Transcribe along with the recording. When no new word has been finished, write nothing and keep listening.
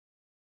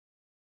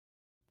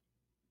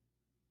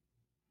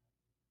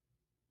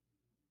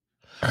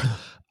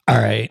All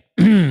right,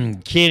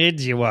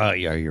 kids, are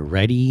you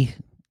ready?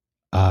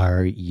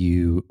 Are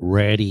you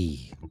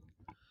ready?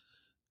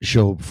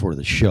 Show before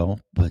the show,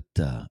 but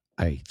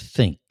I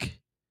think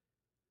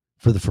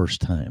for the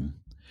first time,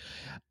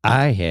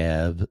 I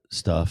have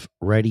stuff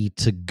ready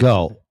to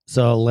go.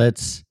 So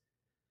let's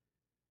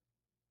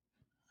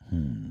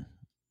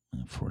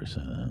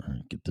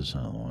 47. Get this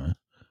out of the way.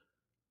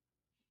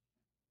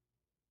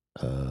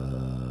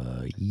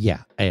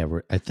 Yeah, I have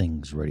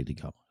things ready to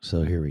go.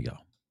 So here we go.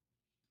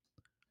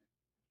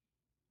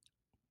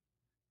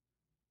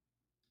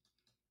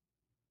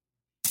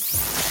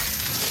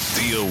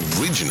 The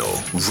original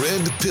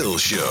Red Pill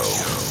Show.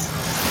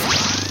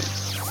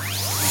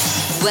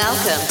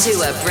 Welcome to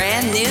a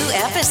brand new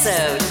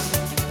episode.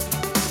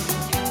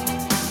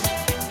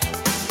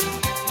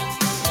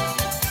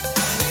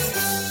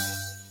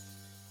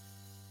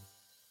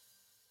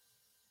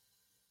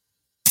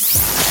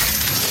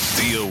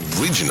 The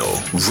original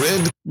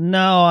Red.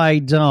 No, I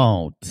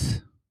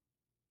don't.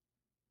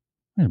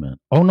 Wait a minute.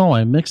 Oh no,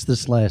 I mixed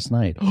this last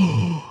night.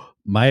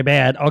 My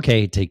bad.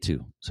 Okay, take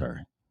two.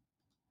 Sorry.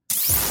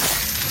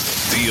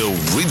 The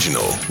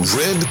original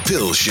Red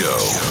Pill Show.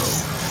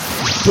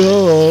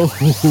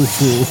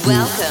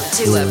 Welcome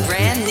to a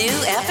brand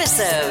new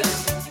episode.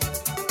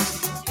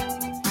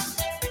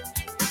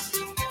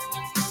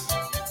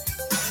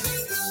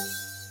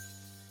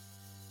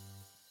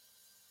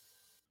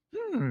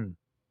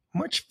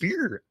 Much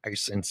fear I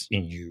sense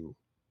in you.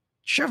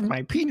 Shove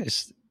my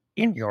penis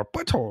in your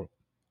butthole.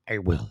 I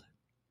will.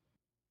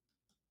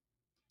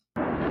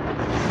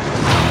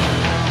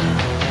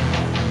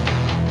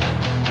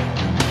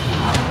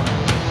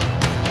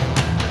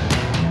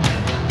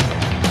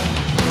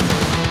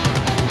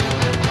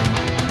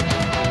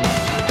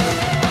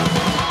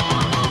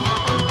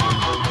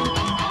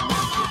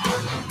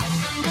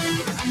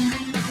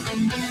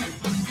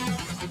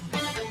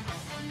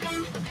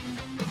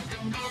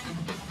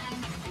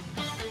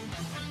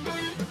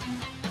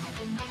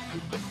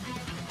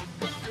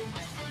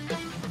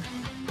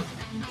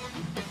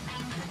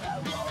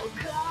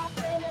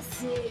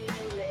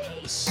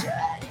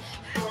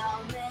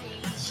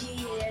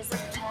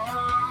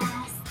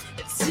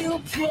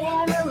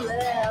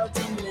 Parallel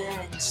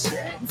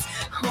dimensions,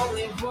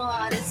 only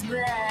one is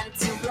meant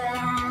to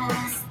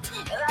last.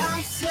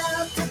 I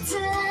felt the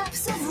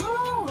depths of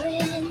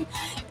ruin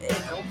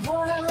in a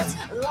world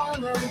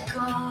long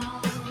ago.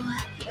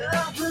 I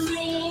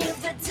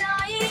believe the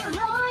dying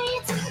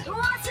light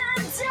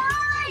wasn't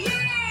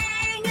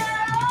dying at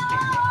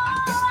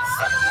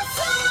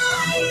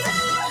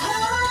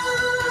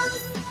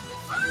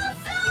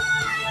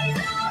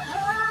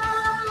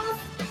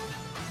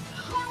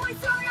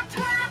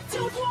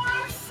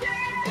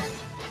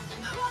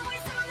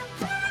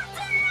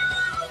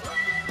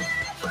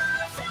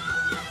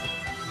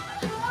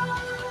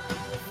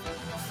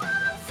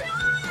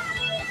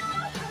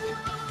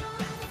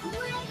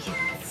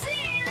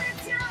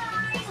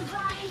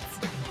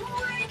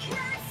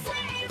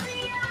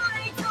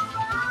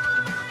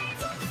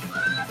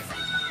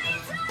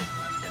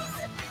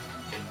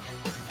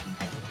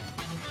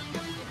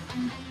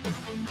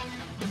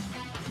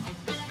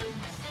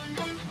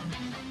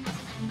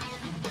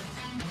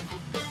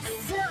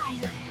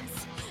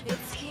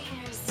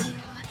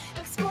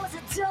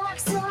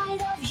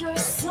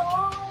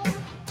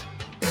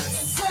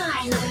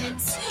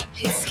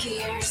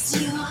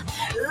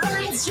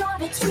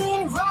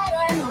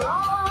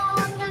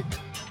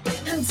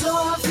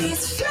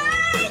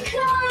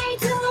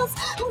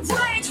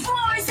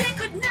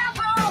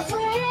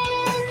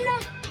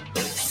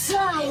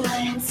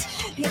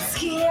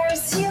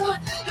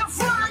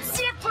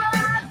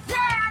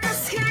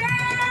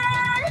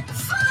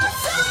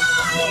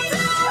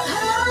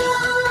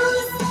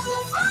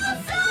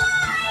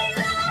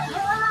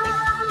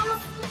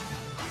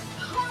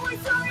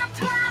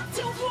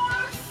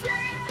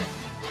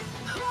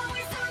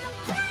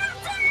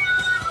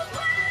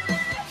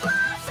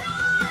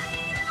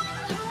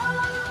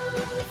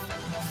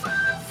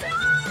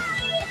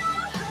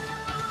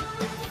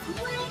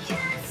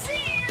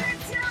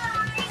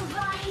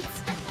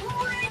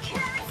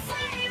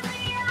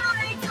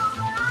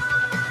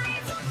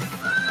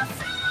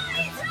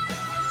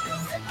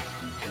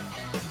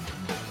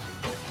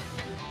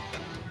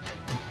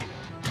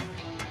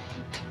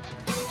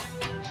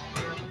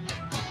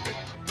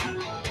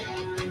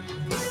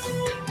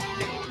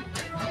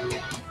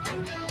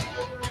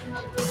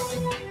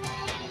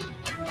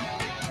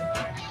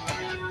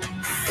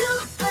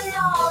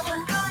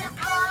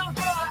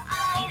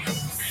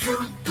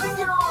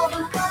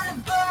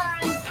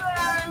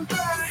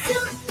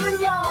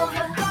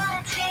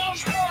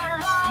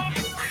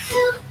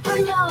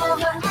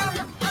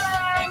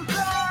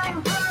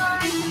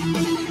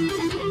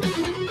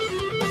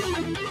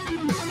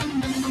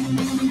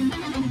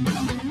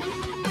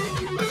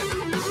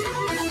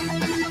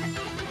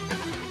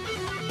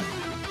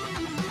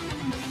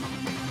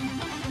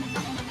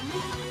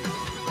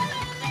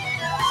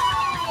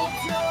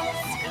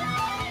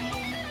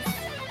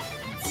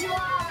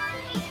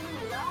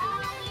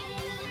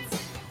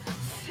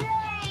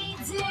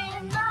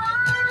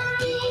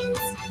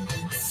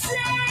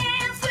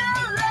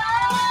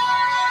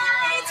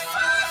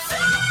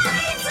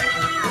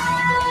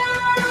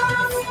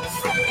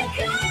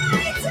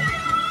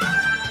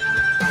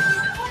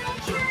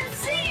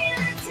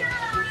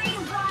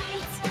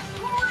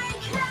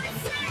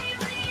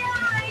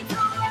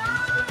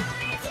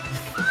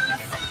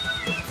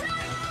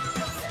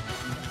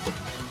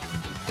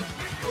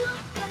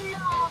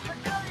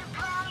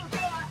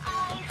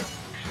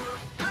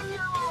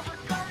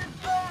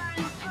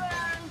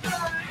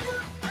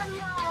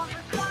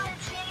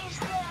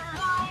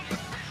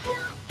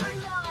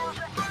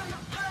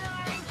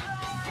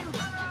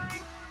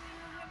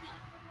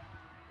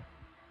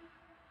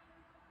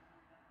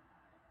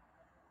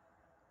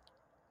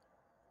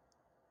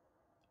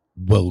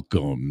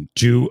Welcome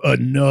to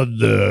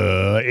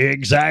another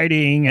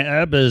exciting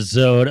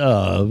episode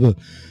of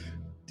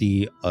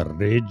the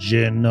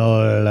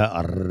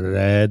original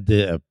Red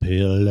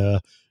Pill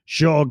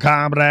Show,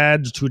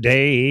 comrades.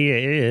 Today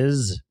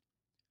is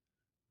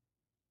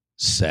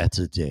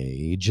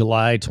Saturday,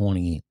 July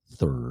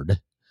 23rd,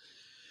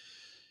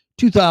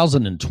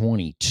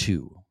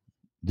 2022.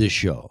 This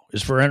show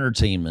is for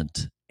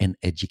entertainment and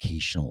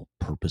educational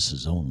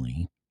purposes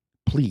only.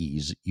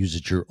 Please use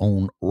at your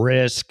own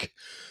risk.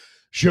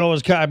 Show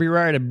is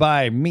copyrighted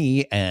by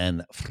me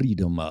and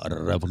Freedom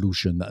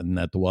Revolution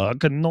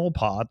Network. No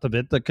part of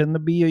it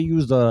can be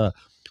used or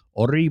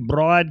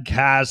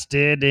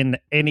rebroadcasted in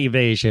any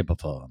way, shape, or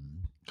form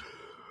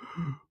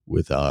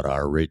without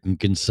our written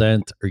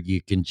consent, or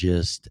you can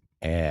just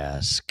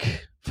ask.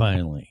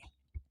 Finally,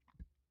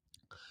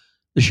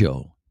 the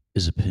show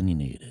is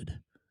opinionated.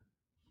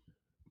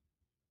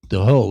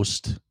 The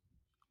host,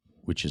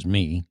 which is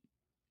me,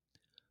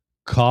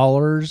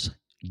 callers,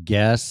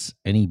 guests,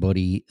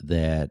 anybody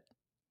that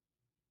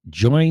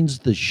joins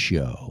the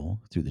show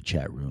through the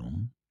chat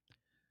room,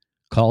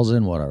 calls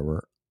in,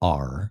 whatever,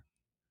 are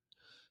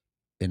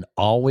and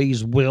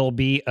always will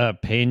be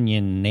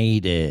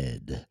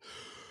opinionated.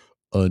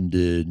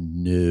 Under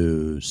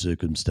no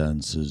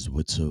circumstances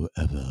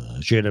whatsoever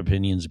should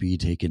opinions be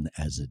taken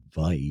as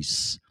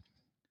advice.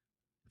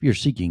 If you're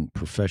seeking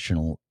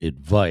professional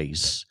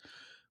advice,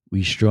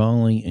 we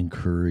strongly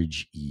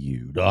encourage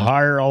you to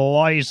hire a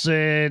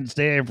licensed,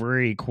 if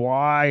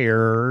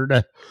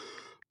required,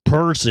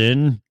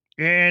 person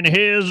in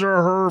his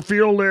or her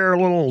field there,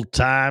 little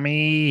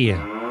Tommy.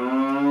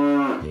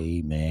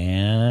 Hey,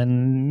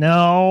 man.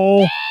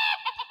 No.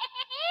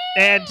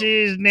 That's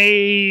his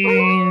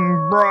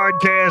name,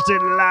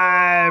 broadcasted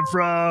live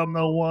from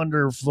the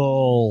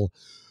wonderful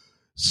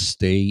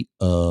state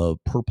of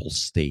Purple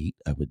State,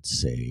 I would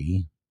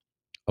say.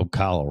 Oh,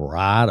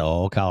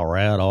 Colorado,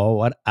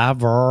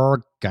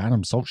 whatever. God,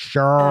 I'm so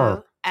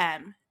sure.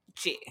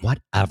 OMG.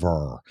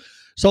 Whatever.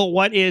 So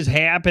what is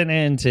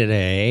happening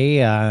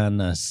today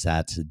on a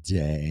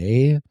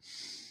Saturday?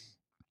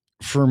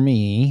 For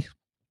me,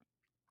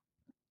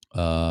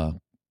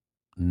 not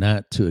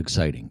too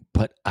exciting,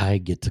 but I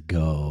get to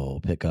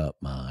go pick up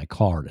my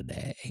car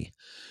today,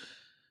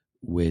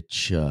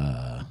 which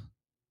I'm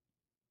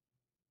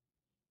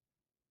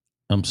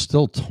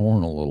still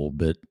torn a little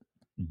bit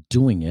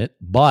doing it,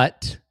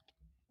 but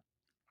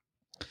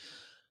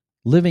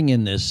living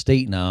in this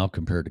state now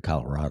compared to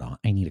Colorado,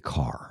 I need a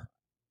car.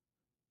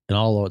 And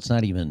although it's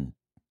not even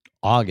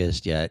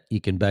August yet,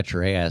 you can bet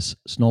your ass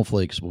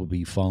snowflakes will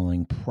be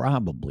falling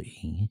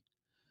probably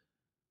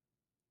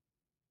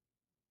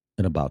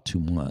in about 2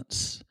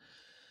 months.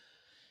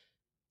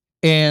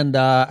 And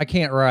I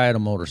can't ride a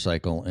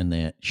motorcycle in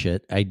that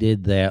shit. I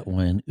did that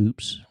when,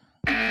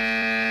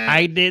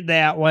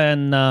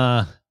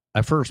 I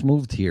first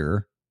moved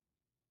here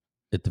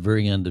at the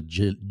very end of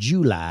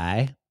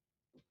July.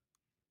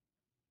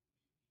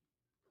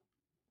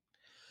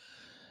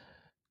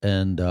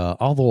 And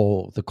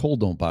although the cold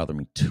don't bother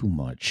me too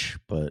much,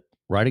 but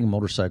riding a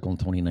motorcycle in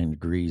 29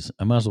 degrees,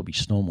 I might as well be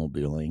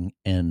snowmobiling.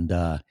 And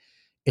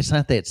it's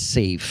not that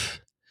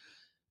safe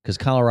because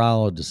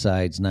Colorado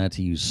decides not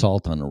to use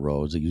salt on the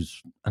roads. They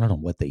use, I don't know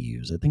what they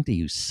use. I think they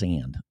use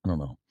sand. I don't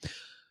know.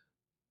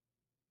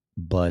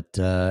 But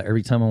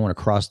every time I want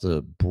to cross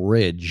the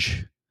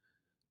bridge,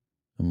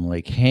 I'm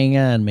like, hang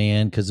on,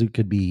 man, because it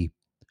could be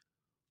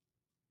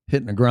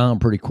hitting the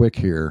ground pretty quick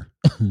here.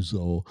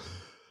 So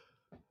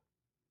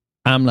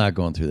I'm not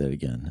going through that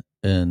again.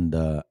 And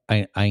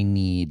I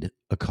need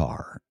a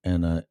car.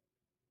 And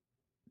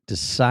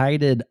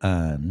decided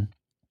on,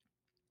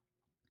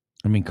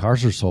 I mean,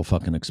 cars are so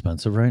fucking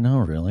expensive right now,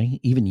 really.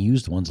 Even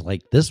used ones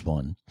like this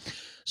one.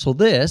 So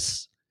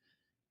this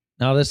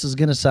is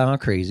going to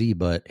sound crazy,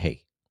 but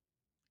hey,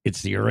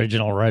 it's the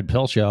original Red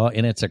Pill Show,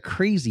 and it's a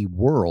crazy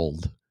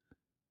world,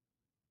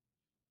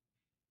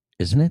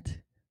 isn't it?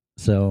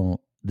 So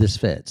this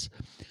fits.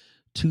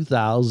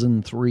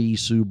 2003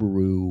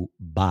 Subaru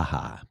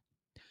Baja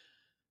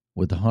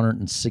with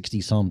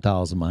 160 some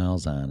thousand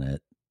miles on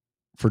it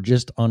for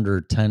just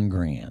under 10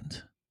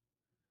 grand.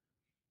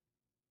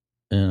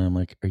 And I'm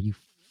like, are you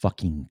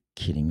fucking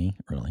kidding me?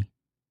 Really?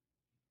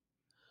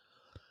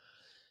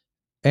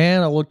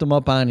 And I looked them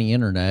up on the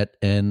internet,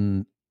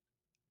 and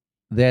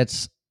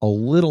that's a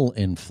little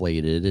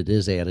inflated. It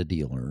is at a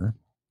dealership.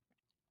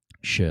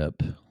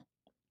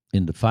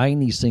 And to find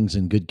these things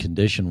in good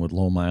condition with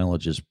low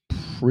mileage is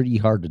pretty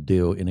hard to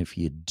do. And if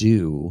you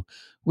do,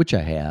 which I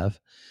have,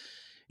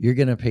 you're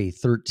going to pay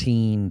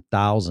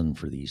 $13,000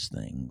 for these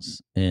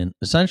things. And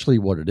essentially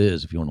what it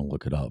is, if you want to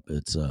look it up,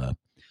 it's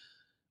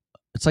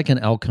like an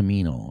El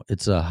Camino.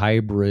 It's a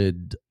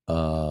hybrid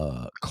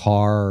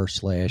car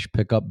 /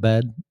 pickup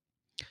bed.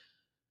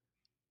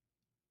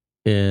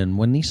 And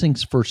when these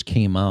things first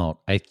came out,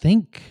 I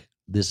think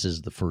this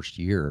is the first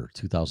year,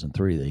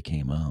 2003, they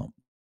came out.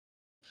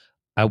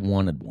 I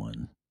wanted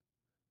one.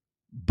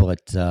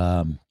 But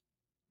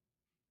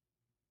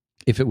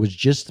if it was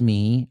just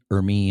me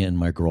or me and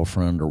my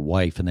girlfriend or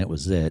wife and that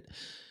was it,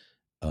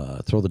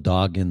 throw the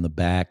dog in the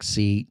back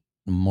seat,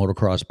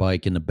 motocross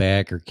bike in the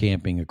back, or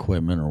camping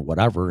equipment or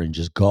whatever, and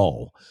just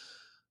go.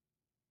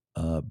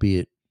 Be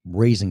it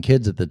raising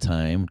kids at the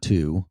time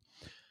too,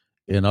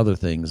 and other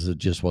things, it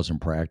just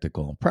wasn't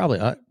practical.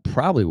 I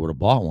probably would have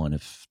bought one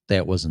if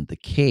that wasn't the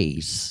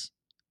case.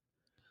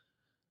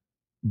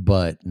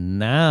 But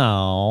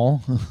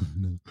now,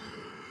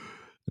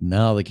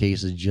 now the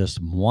case is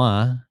just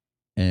moi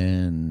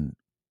and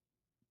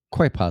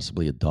quite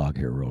possibly a dog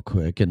here real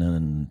quick. And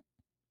then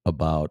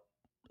about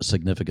a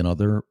significant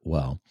other,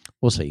 well,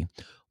 we'll see.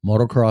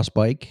 Motocross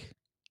bike,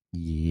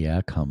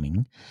 yeah,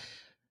 coming.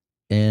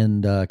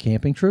 And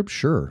camping trip,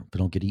 sure. If I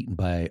don't get eaten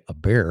by a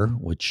bear,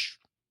 which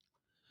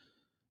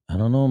I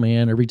don't know,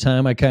 man. Every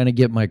time I kind of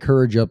get my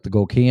courage up to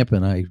go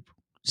camping, I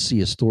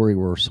see a story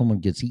where someone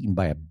gets eaten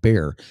by a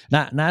bear.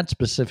 Not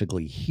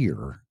specifically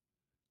here,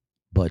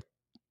 but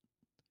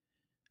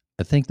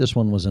I think this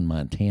one was in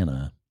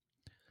Montana.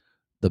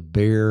 The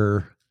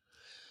bear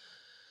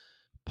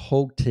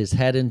poked his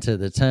head into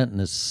the tent,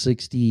 and a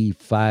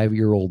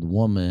 65-year-old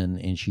woman,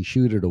 and she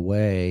shooed it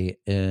away,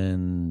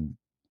 and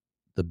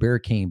the bear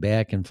came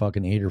back and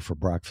fucking ate her for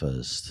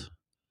breakfast.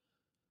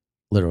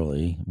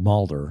 Literally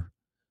mauled her,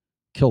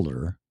 killed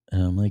her.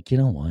 And I'm like, you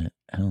know what?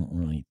 I don't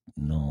really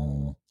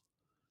know.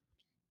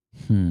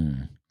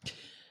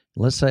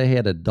 Let's say I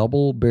had a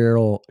double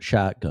barrel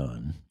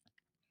shotgun.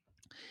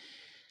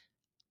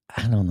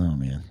 I don't know,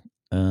 man.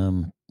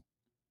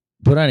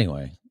 But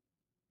anyway,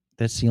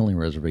 that's the only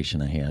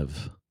reservation I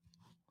have.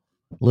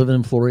 Living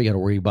in Florida, you got to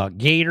worry about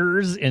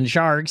gators and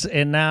sharks,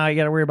 and now you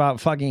got to worry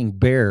about fucking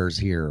bears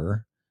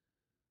here,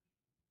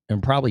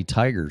 and probably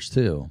tigers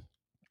too.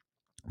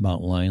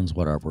 Mountain lions,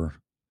 whatever.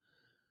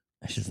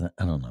 I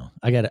don't know.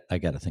 I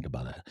gotta think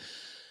about that.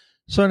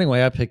 So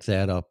anyway, I picked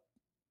that up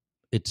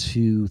at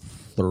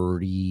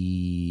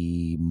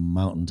 2:30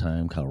 Mountain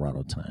Time,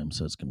 Colorado time.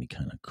 So it's gonna be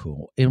kind of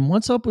cool. And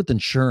what's up with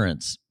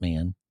insurance,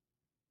 man?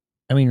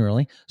 I mean,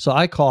 really? So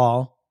I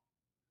call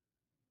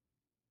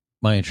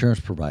my insurance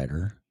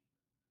provider,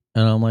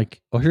 and I'm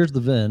like, "Oh, here's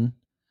the VIN,"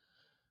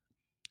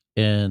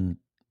 and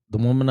the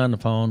woman on the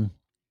phone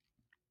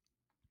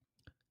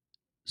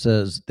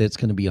says that's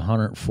going to be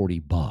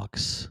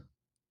 $140.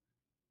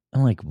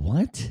 I'm like,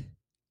 what?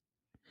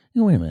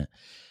 No, wait a minute.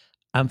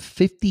 I'm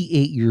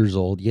 58 years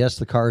old. Yes,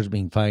 the car is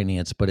being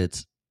financed, but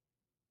it's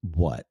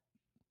what?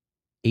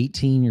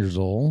 18 years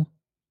old?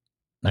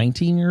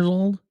 19 years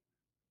old?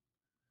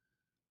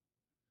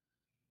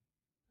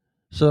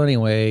 So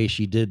anyway,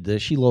 she did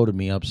this. She loaded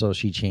me up, so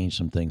she changed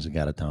some things and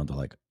got it down to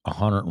like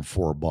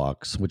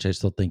 $104, which I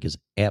still think is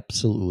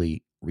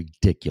absolutely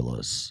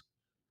ridiculous.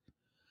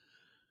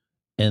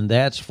 And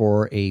that's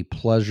for a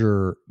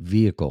pleasure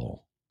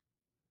vehicle.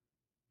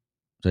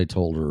 I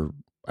told her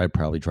I'd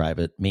probably drive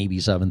it maybe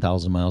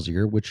 7,000 miles a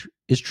year, which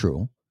is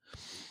true,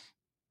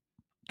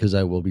 because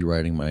I will be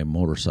riding my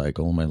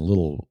motorcycle, my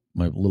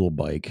little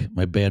bike,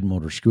 my bad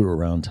motor scooter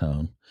around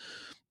town.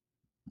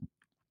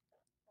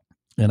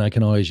 And I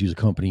can always use a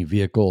company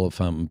vehicle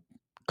if I'm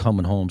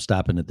coming home,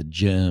 stopping at the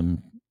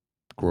gym,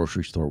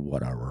 grocery store,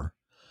 whatever.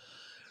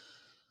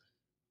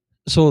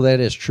 So that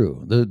is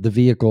true. The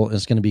vehicle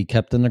is going to be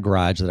kept in the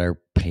garage that I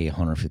pay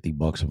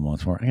 $150 a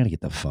month for. I got to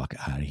get the fuck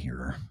out of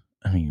here.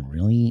 I mean,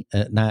 really?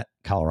 Not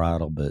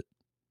Colorado, but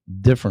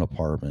different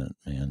apartment,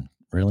 man.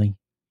 Really?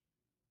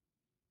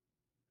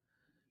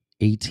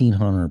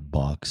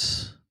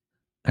 $1,800.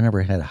 I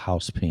never had a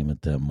house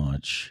payment that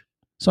much.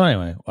 So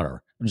anyway,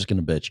 whatever. I'm just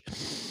going to bitch.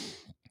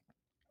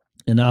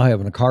 And now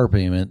having a car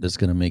payment that's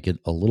going to make it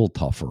a little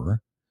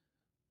tougher.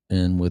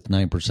 And with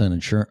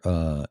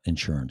 9%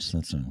 insurance,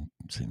 that's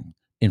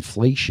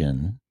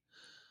inflation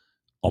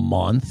a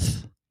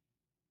month.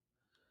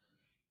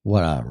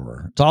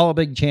 Whatever. It's all a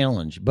big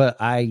challenge, but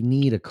I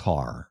need a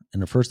car.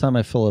 And the first time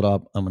I fill it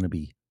up, I'm going to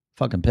be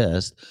fucking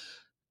pissed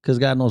because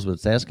God knows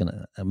what that's going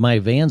to. My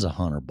van's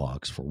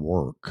 $100 for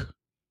work.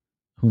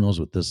 Who knows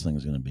what this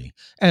thing's going to be?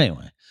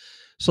 Anyway,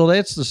 so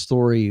that's the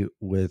story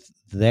with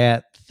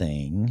that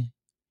thing.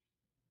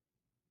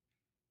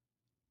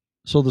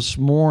 So this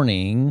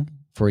morning,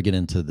 before I get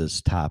into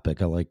this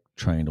topic, I like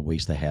trying to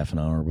waste a half an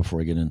hour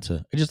before I get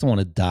into. I just don't want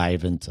to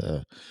dive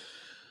into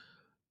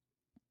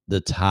the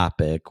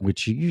topic,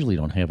 which you usually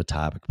don't have a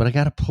topic, but I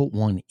got to put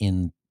one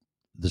in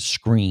the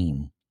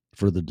screen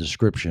for the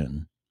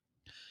description,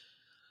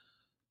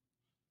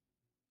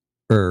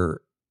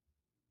 or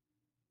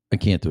I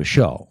can't do a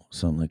show.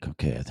 So I'm like,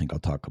 okay, I think I'll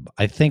talk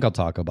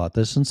about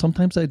this. And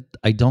sometimes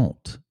I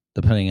don't,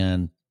 depending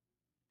on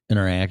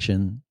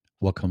interaction,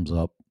 what comes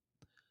up,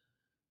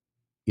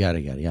 yada,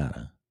 yada,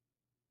 yada.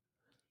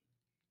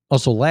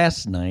 Also,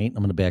 last night,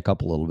 I'm going to back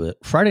up a little bit.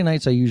 Friday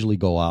nights, I usually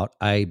go out.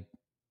 I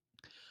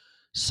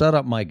set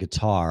up my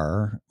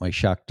guitar, my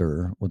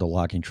Schecter, with a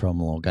locking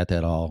tremolo, got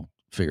that all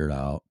figured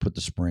out, put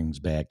the springs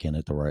back in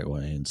it the right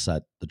way, and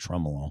set the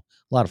tremolo.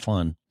 A lot of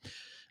fun.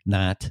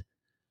 Not.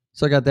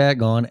 So I got that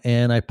going,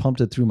 and I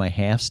pumped it through my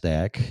half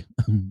stack,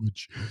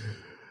 which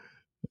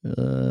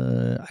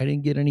I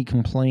didn't get any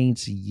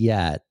complaints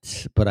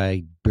yet, but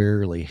I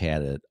barely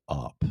had it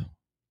up.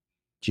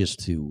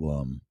 just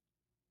to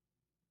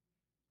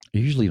I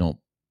usually don't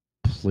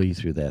play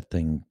through that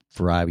thing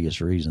for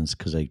obvious reasons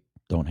because I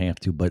don't have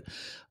to, but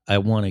I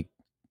want to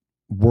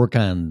work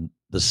on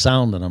the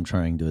sound that I'm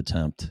trying to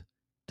attempt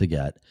to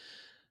get.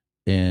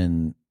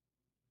 And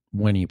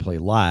when you play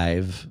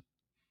live,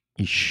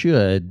 you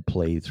should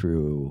play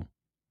through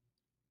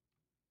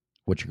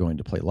what you're going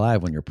to play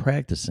live when you're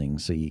practicing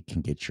so you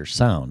can get your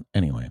sound.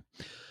 Anyway,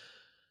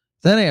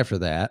 then after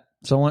that,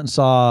 so I went and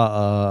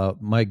saw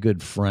my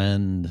good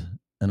friend,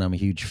 and I'm a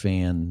huge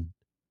fan,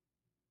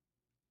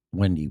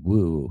 Wendy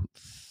Wu,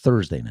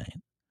 Thursday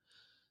night.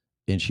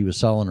 And she was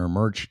selling her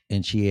merch,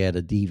 and she had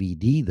a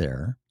DVD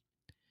there,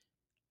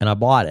 and I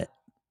bought it.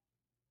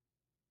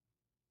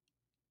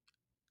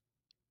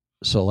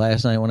 So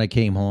last night when I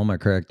came home, I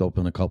cracked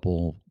open a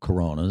couple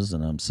Coronas,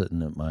 and I'm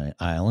sitting at my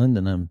island,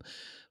 and I'm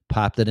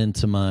popped it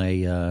into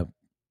my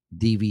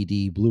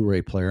DVD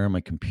Blu-ray player on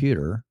my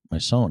computer, my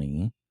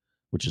Sony,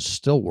 which is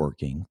still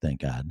working,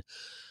 thank God,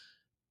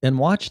 and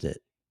watched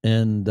it,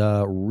 and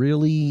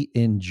really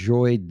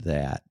enjoyed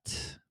that.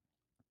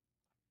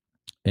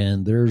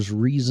 And there's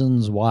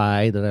reasons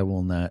why that I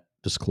will not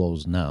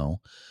disclose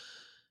now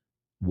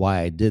why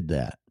I did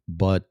that.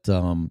 But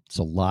it's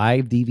a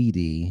live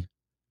DVD,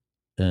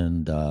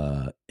 and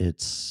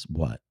it's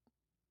what,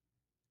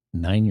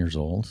 9 years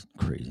old?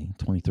 Crazy.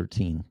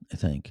 2013, I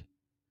think.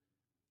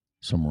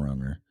 Somewhere around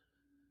there.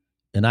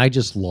 And I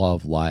just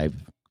love live.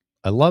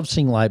 I love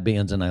seeing live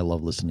bands, and I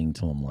love listening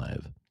to them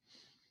live.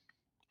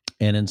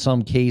 And in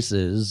some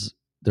cases,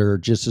 they're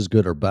just as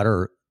good or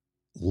better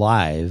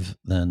live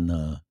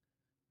than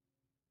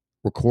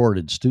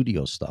recorded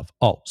studio stuff.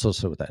 Oh, so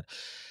with that.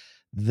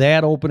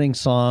 That opening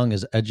song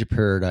is Edge of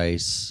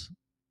Paradise.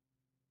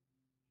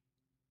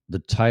 The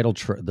title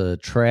the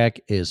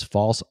track is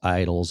False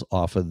Idols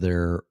off of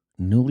their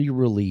newly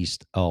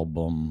released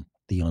album,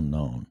 The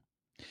Unknown.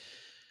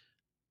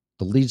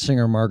 The lead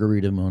singer,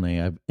 Margarita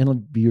Monet, I've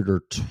interviewed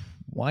her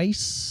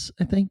twice,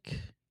 I think.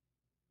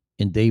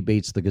 And Dave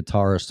Bates, the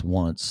guitarist,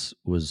 once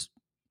was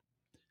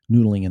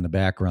noodling in the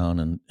background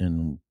and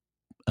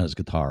on his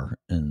guitar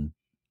and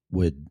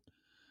would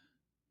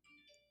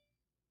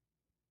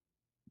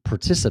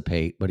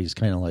participate, but he's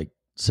kind of like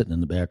sitting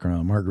in the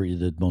background. Margarita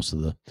did most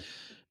of the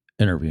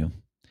interview.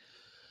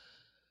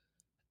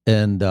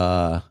 And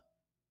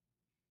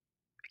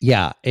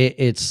yeah,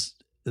 it's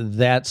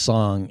that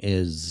song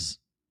is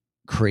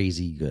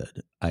crazy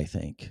good, I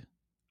think.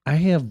 I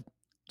have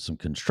some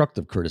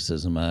constructive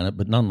criticism on it,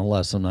 but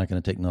nonetheless, I'm not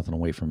going to take nothing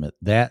away from it.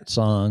 That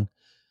song,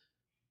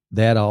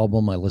 that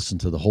album, I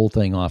listened to the whole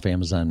thing off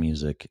Amazon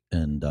Music,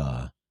 and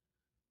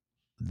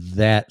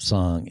that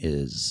song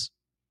is,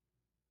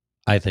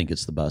 I think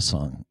it's the best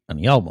song on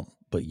the album,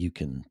 but you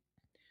can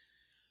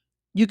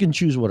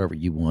choose whatever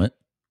you want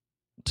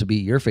to be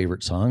your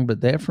favorite song.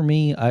 But that, for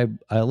me, I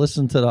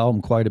listened to the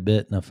album quite a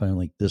bit, and I find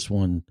like this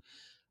one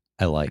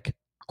I like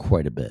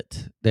quite a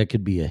bit. That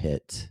could be a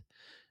hit.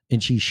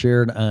 And she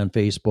shared on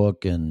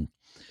Facebook and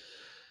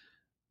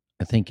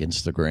I think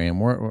Instagram,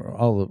 or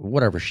all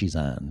whatever she's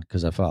on,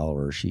 because I follow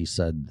her. She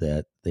said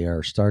that they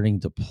are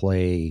starting to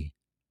play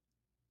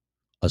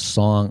a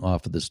song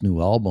off of this new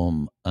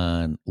album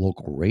on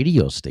local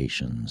radio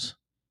stations.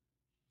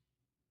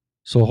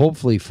 So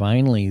hopefully,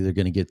 finally, they're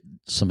going to get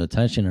some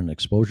attention and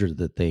exposure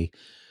that they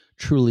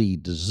truly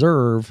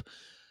deserve,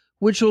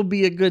 which will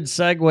be a good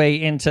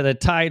segue into the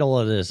title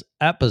of this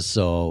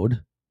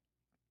episode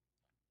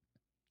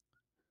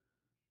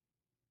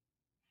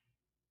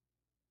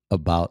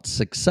about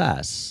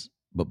success.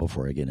 But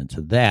before I get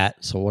into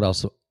that, so what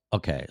else?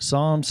 Okay, so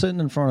I'm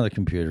sitting in front of the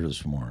computer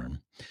this morning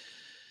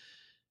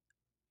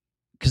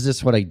because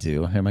that's what I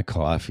do. I have my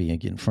coffee, I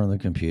get in front of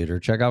the computer,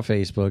 check out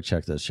Facebook,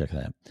 check this, check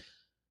that.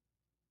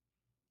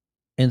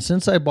 And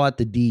since I bought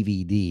the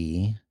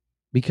DVD,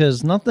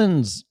 because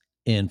nothing's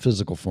in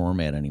physical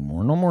format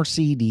anymore, no more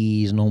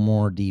CDs, no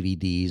more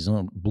DVDs,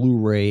 no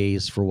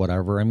Blu-rays for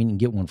whatever. I mean, you can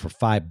get one for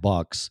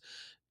 $5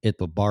 at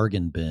the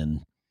bargain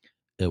bin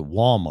at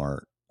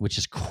Walmart, which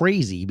is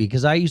crazy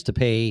because I used to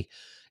pay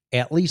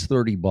at least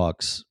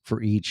 $30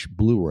 for each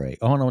Blu-ray.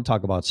 Oh, and I want to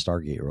talk about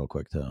Stargate real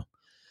quick, too.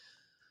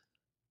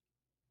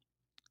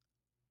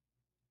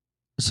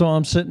 So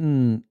I'm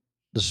sitting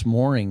this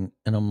morning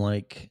and I'm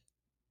like,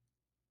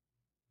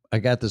 I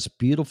got this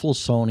beautiful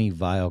Sony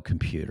Vaio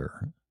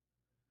computer,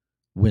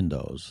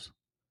 Windows,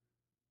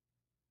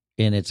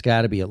 and it's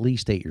got to be at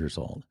least 8 years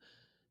old.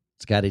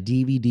 It's got a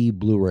DVD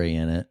Blu-ray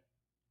in it,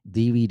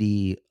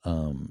 DVD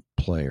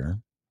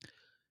player,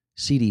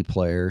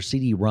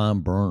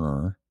 CD-ROM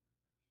burner.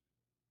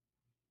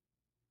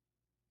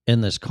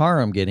 And this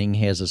car I'm getting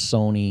has a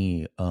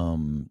Sony,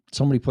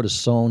 somebody put a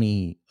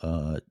Sony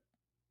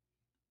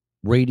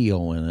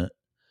radio in it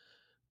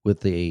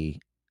with a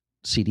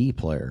CD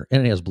player,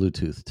 and it has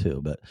Bluetooth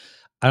too, but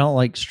I don't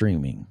like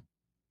streaming.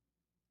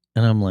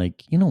 And I'm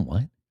like, you know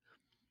what?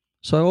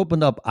 So I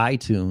opened up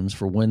iTunes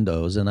for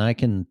Windows, and I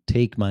can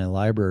take my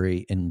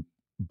library and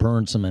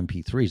burn some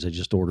MP3s. I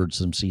just ordered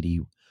some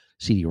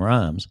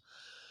CD-ROMs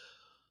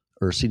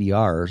or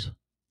CDRs.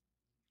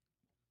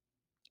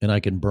 and I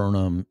can burn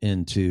them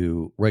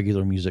into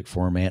regular music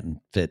format and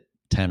fit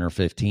 10 or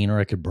 15, or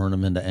I could burn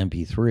them into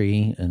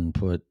MP3 and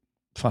put,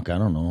 I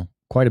don't know,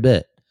 quite a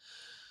bit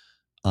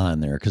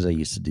on there because I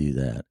used to do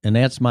that. And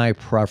that's my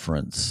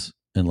preference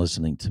in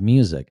listening to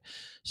music.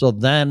 So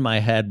then my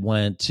head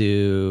went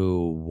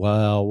to,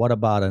 well, what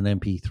about an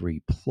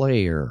MP3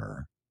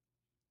 player?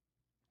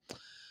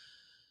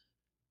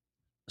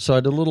 So I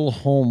did a little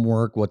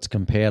homework, what's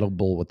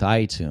compatible with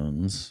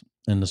iTunes,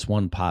 and this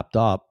one popped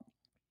up,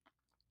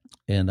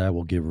 and I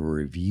will give a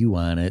review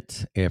on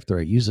it after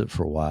I use it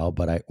for a while,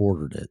 but I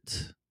ordered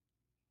it.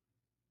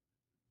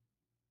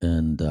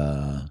 And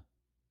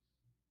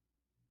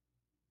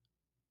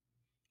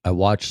I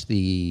watched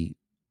the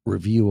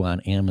review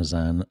on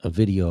Amazon, a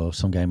video,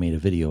 some guy made a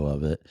video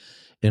of it,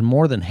 and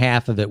more than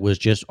half of it was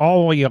just,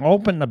 oh, you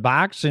open the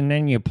box and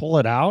then you pull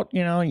it out,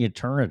 you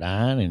turn it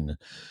on, and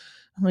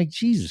I'm like,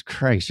 Jesus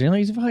Christ,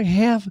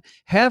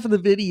 half of the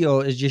video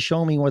is just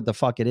showing me what the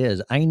fuck it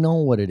is. I know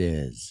what it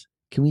is.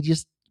 Can we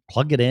just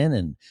plug it in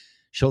and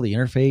show the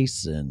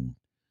interface? And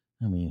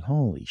I mean,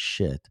 holy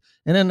shit.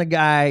 And then the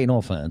guy, no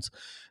offense,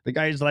 the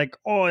guy's like,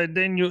 oh, and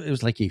then it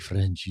was like a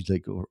French. He's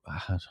like, oh,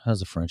 how's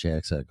the French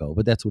accent go?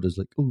 But that's what it's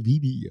like. Oh,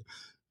 Vivi,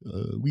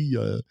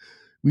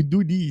 we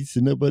do this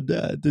and about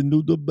that and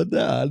do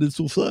that. It's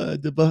so fun.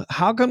 But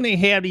how come they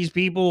have these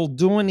people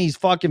doing these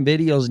fucking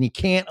videos and you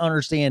can't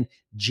understand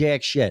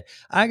jack shit?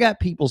 I got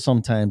people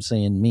sometimes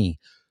saying to me,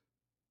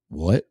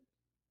 what?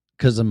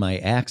 Because of my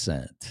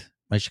accent,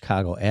 my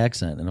Chicago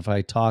accent. And if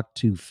I talk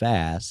too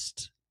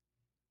fast,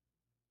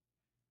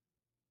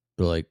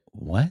 they're like,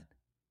 what?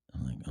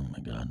 I'm like, oh my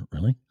God,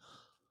 really?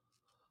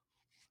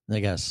 And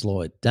I got to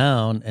slow it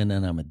down, and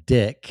then I'm a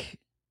dick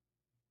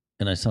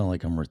and I sound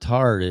like I'm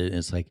retarded. And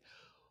it's like,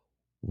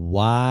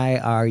 why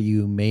are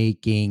you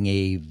making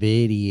a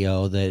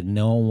video that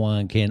no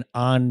one can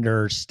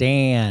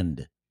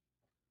understand?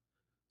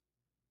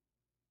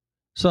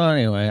 So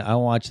anyway, I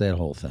watched that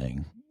whole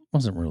thing.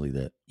 Wasn't really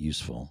that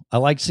useful. I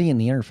like seeing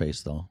the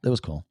interface though. That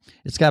was cool.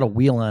 It's got a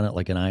wheel on it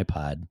like an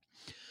iPod,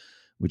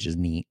 which is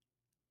neat.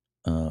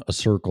 A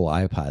circle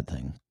iPod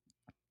thing.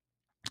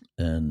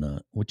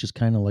 And which is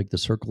kind of like the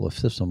circle of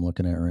fifths I'm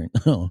looking at right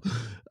now.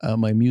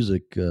 My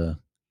music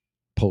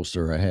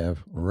poster I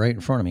have right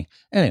in front of me.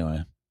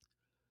 Anyway,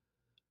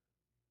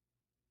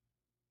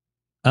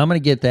 I'm going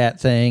to get that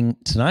thing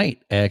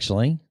tonight,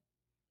 actually.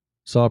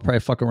 So I'll probably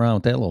fuck around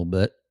with that a little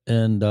bit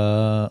and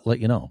let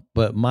you know.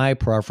 But my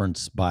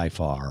preference by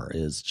far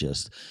is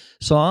just,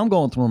 so I'm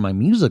going through my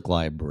music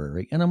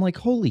library and I'm like,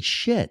 holy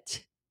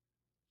shit.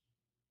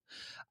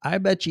 I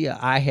bet you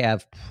I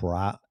have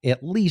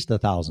at least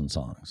 1,000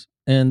 songs,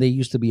 and they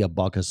used to be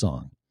 $1 a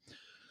song.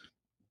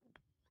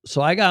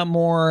 So I got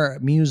more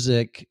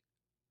music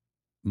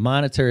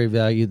monetary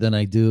value than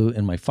I do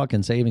in my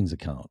fucking savings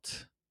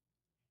account.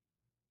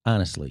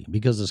 Honestly,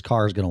 because this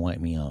car is going to wipe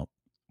me out.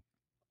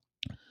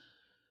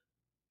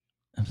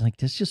 I'm like,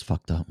 that's just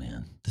fucked up,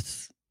 man.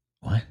 That's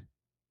what?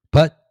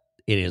 But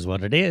it is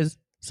what it is.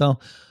 So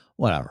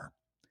whatever.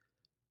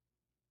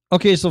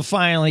 Okay, so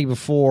finally,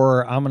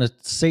 before I'm going to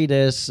say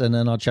this and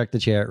then I'll check the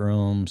chat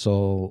room.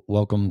 So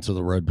welcome to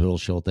the Red Pill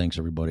Show. Thanks,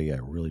 everybody. I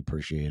really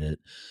appreciate it.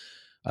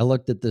 I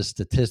looked at the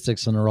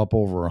statistics and they're up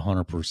over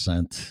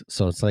 100%.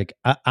 So it's like,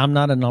 I'm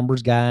not a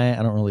numbers guy.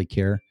 I don't really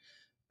care.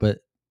 But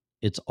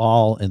it's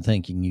all in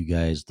thanking you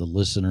guys, the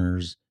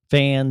listeners,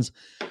 fans.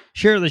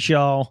 Share the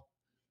show.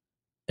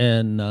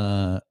 And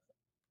I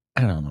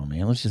don't know,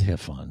 man. Let's just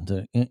have fun.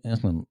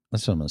 That's what I'm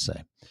going to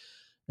say.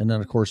 And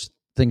then, of course,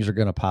 things are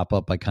going to pop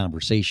up by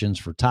conversations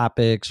for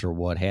topics or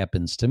what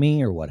happens to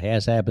me or what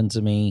has happened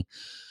to me.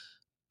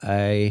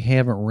 I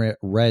haven't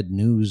read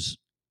news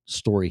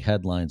story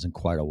headlines in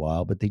quite a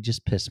while, but they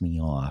just piss me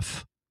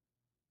off.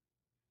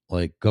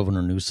 Like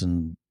Governor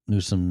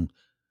Newsom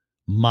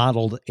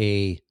modeled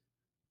a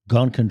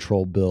gun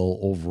control bill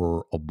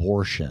over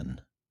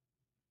abortion.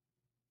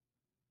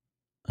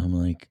 I'm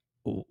like,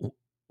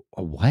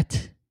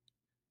 what?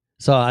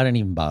 So I didn't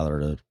even bother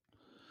to.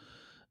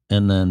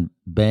 And then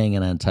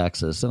banging on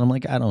Texas. And I'm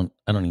like, I don't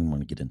even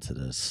want to get into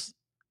this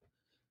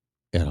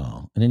at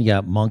all. And then you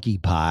got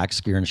monkeypox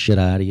scaring the shit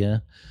out of you.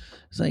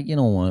 It's like, you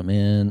know what,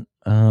 man?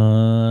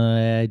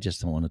 I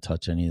just don't want to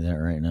touch any of that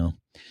right now.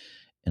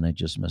 And I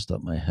just messed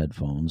up my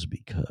headphones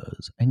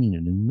because I need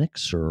a new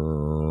mixer.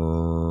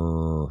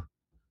 Oh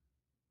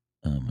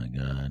my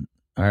God.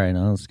 All right,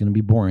 now it's going to be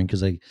boring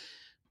because I'm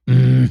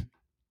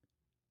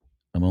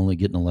only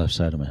getting the left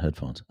side of my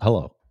headphones.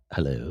 Hello.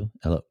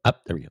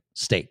 Up, there we go.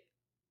 Stay.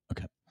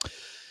 Okay.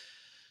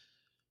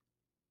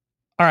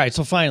 All right.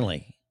 So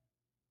finally,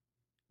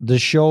 the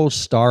show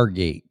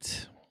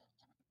Stargate.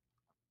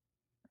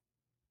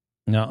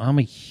 Now, I'm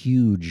a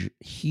huge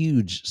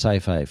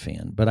sci-fi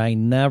fan, but I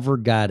never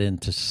got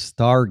into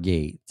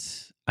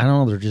Stargate. I don't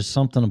know. There's just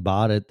something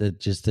about it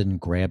that just didn't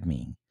grab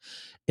me.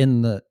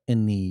 And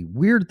the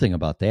weird thing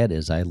about that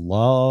is I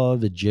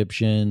love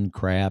Egyptian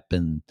crap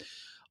and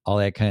all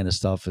that kind of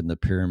stuff and the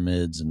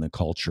pyramids and the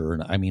culture.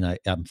 And I mean,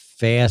 I'm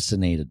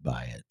fascinated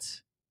by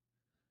it.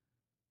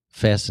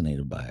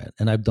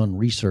 And I've done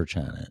research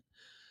on it.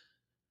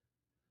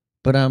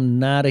 But I'm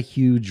not a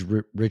huge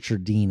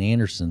Richard Dean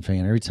Anderson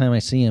fan. Every time I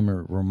see him,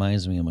 it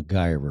reminds me of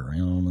MacGyver.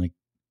 You know, I'm like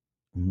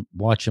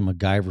watching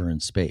MacGyver in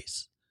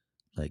space.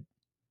 Like,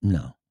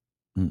 no,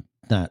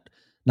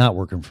 not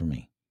working for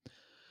me.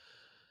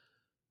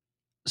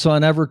 So I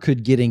never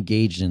could get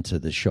engaged into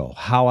the show.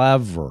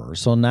 However,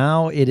 so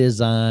now it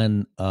is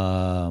on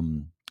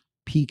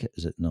Peacock.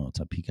 Is it? No, it's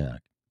on Peacock.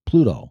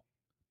 Pluto.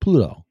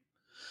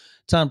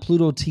 It's on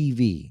Pluto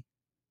TV.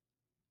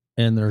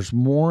 And there's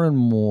more and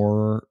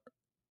more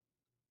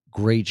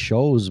great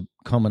shows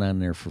coming on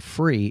there for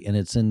free. And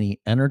it's in the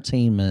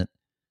entertainment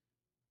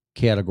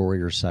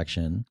category or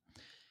section.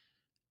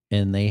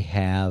 And they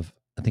have,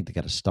 I think they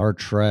got a Star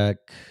Trek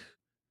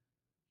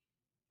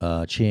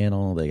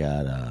channel. They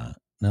got a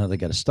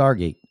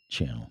Stargate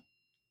channel.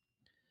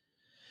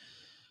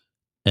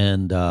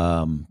 And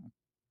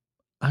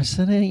I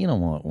said, hey, you know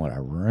what?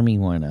 Whatever. I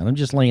mean, why not? I'm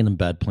just laying in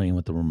bed playing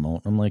with the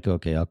remote. I'm like,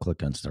 okay, I'll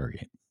click on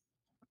Stargate.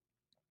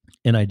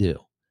 And I do.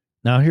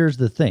 Now, here's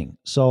the thing.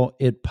 So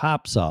it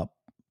pops up.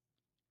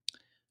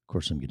 Of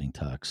course, I'm getting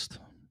text.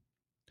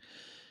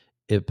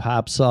 It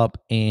pops up,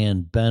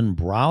 and Ben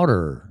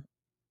Browder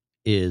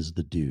is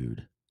the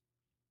dude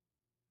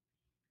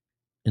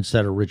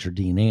instead of Richard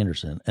Dean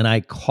Anderson. And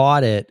I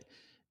caught it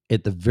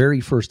at the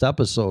very first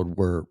episode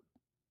where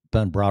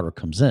Ben Browder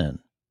comes in.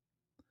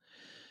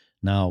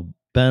 Now,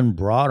 Ben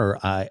Browder,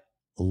 I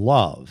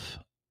love.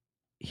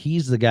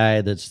 He's the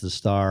guy that's the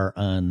star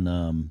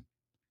on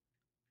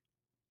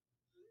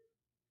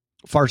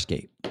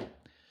Farscape.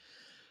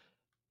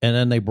 And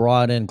then they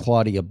brought in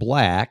Claudia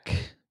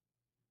Black,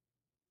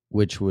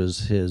 which was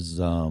his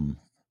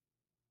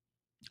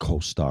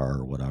co-star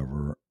or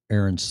whatever,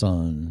 Aaron's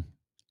son.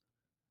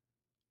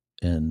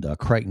 And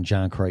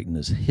John Crichton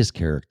is his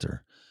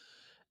character.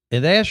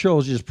 And that show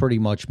is just pretty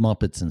much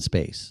Muppets in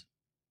space.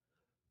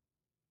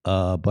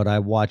 But I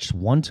watched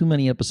one too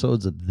many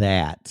episodes of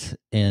that,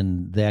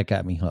 and that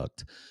got me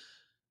hooked.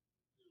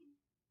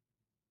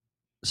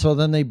 So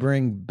then they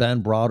bring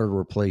Ben Browder to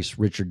replace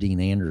Richard Dean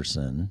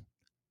Anderson.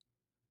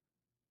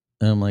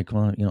 And I'm like,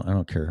 well, you know, I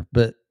don't care.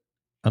 But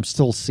I'm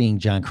still seeing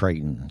John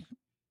Crichton,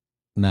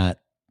 not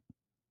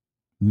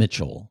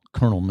Mitchell,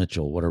 Colonel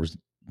Mitchell, whatever his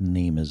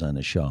name is on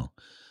the show.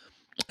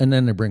 And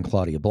then they bring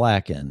Claudia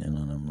Black in, and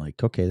I'm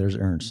like, okay, there's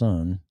Aaron's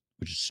son,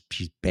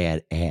 she's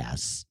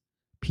badass,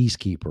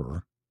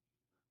 peacekeeper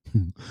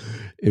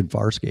in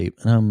Farscape.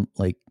 And I'm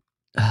like,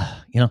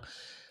 you know,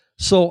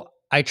 so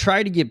I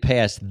try to get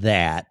past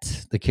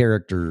that, the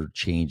character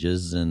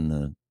changes in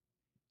the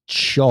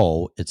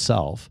show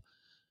itself.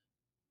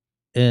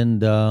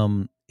 And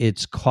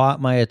it's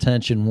caught my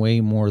attention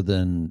way more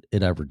than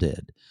it ever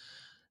did.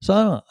 So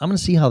I'm going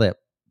to see how that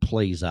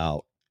plays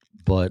out.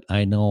 But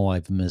I know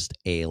I've missed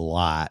a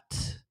lot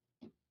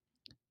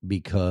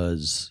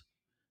because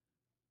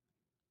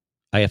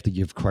I have to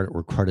give credit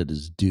where credit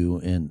is due.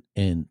 And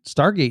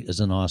Stargate is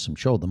an awesome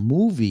show. The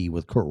movie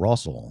with Kurt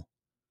Russell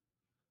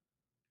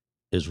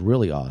is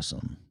really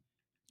awesome.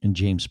 And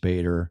James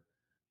Spader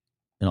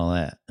and all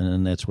that. And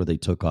then that's where they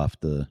took off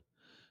the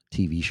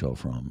TV show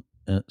from.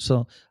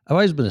 So I've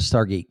always been a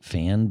Stargate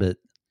fan, but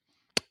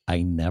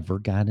I never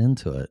got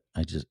into it.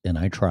 I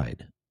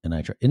tried. And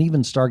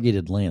even Stargate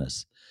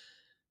Atlantis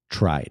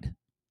tried.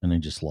 And I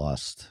just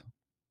lost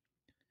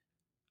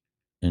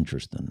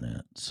interest in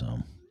that.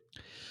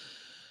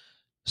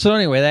 So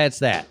anyway, that's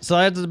that. So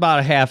that's about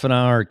a half an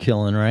hour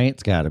killing, right?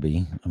 It's got to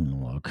be. I'm going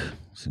to look.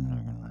 See if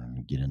I'm going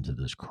to get into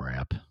this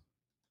crap.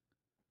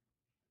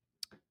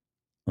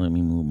 Let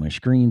me move my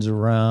screens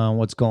around.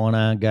 What's going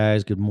on,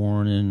 guys? Good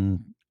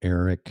morning,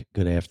 Eric.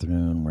 Good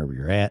afternoon, wherever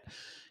you're at.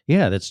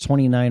 Yeah, that's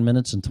 29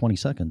 minutes and 20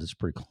 seconds. It's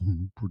pretty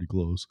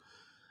close.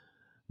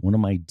 What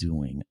am I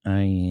doing?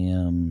 I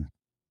am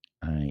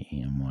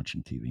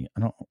watching TV.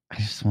 I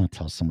just want to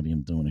tell somebody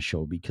I'm doing a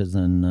show because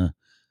then,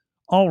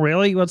 oh,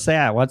 really? What's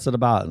that? What's it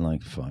about? And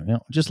like, fuck, you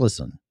know, just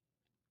listen.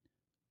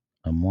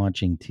 I'm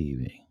watching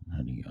TV.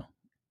 How do you go?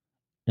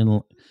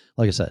 And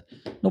like I said,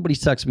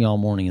 nobody's texted me all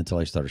morning until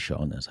I started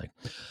showing this. Like,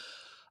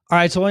 all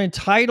right, so I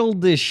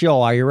entitled this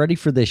show, Are You Ready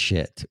for This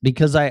Shit?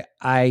 Because I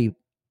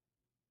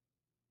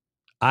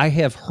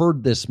have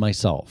heard this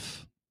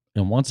myself.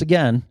 And once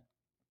again,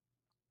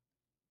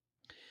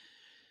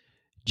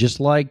 just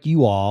like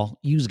you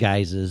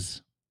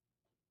guys,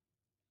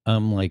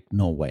 I'm like,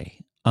 no way.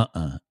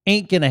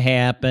 Ain't gonna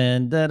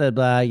happen.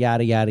 Da-da-da,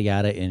 yada, yada,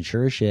 yada. And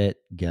sure as shit,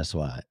 guess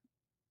what?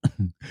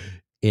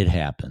 It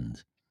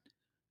happened.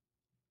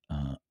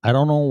 I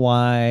don't know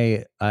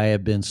why I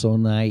have been so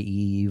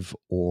naive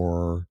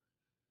or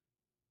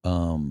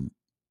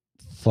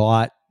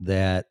thought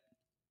that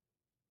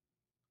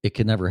it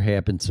could never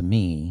happen to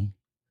me.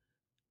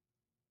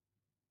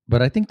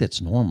 But I think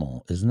that's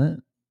normal, isn't it?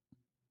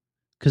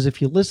 Because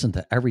if you listen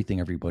to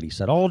everything everybody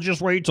said, oh,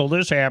 just wait till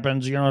this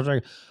happens. You know, it's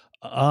like,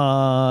 what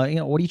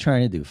are you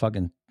trying to do?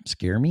 Fucking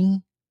scare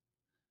me?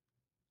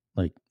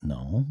 Like,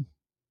 no.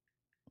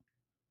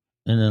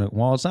 And then,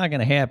 well, it's not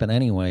going to happen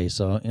anyway.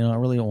 So, I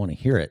really don't want to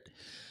hear it.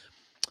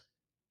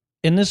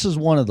 And this is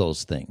one of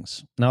those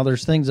things. Now,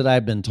 there's things that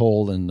I've been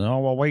told, and oh,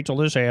 well, wait till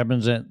this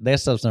happens. And that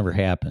stuff's never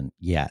happened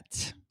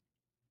yet.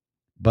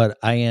 But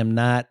I am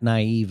not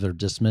naive or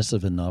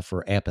dismissive enough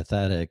or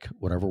apathetic,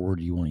 whatever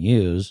word you want to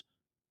use,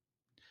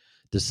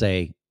 to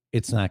say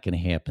it's not going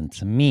to happen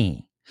to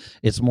me.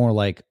 It's more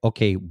like,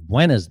 okay,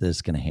 when is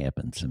this going to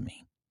happen to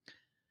me?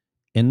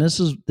 And this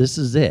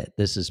is it.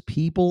 This is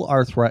people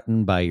are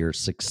threatened by your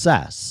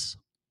success.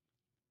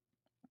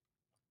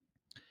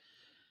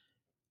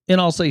 And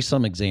I'll say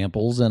some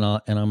examples, and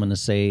I'm going to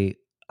say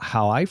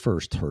how I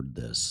first heard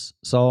this.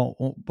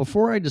 So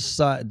before I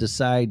decided,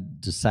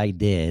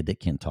 I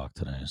can't talk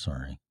today,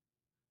 sorry.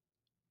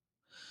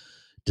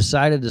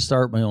 Decided to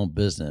start my own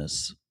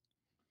business.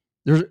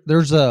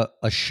 There's a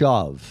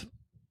shove.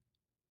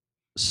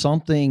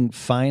 Something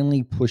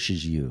finally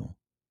pushes you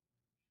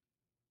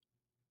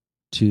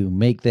to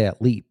make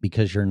that leap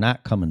because you're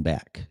not coming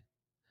back.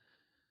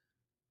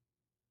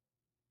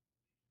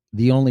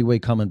 The only way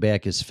coming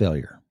back is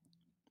failure.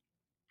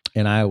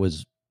 And I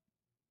was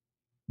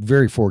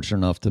very fortunate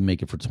enough to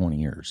make it for 20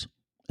 years.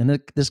 And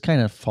this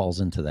kind of falls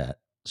into that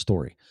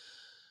story.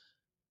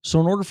 So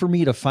in order for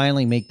me to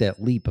finally make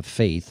that leap of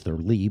faith or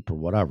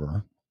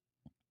whatever,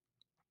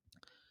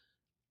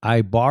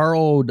 I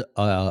borrowed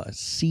a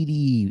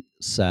CD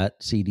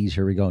set, CDs,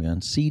 here we go again,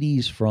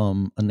 CDs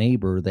from a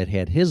neighbor that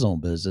had his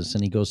own business.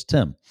 And he goes,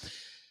 Tim,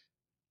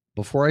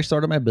 before I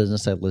started my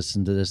business, I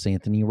listened to this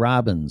Anthony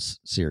Robbins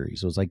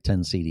series. It was like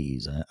 10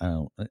 CDs.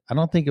 I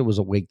don't think it was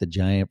Awake the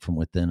Giant from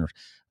Within. Or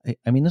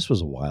I mean, this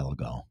was a while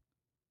ago.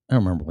 I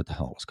don't remember what the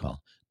hell it was called.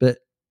 But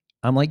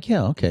I'm like,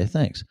 yeah, okay,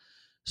 thanks.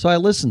 So I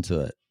listened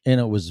to it, and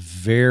it was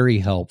very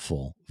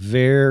helpful.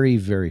 Very,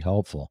 very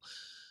helpful.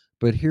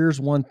 But here's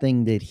one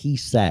thing that he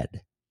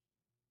said.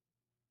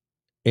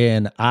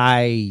 And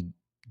I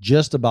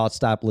just about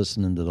stopped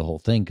listening to the whole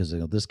thing because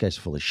this guy's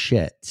full of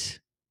shit.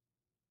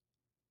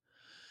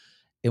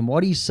 And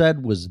what he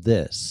said was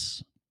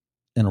this,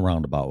 in a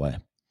roundabout way.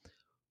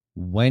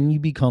 When you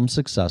become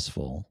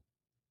successful,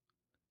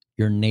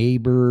 your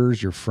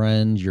neighbors, your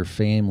friends, your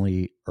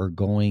family are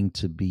going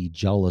to be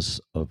jealous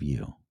of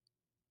you.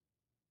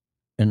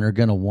 And they're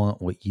going to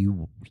want what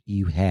you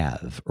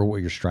have or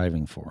what you're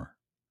striving for.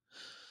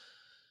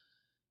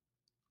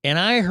 And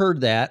I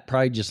heard that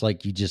probably just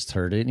like you just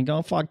heard it. And you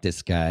go, fuck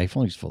this guy.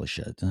 He's full of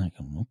shit. And I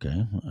go,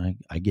 okay,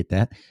 I get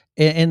that.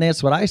 And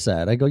that's what I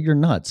said. I go, you're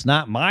nuts.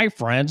 Not my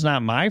friends,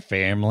 not my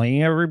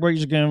family.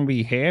 Everybody's going to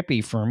be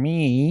happy for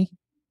me.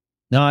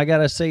 Now, I got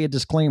to say a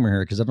disclaimer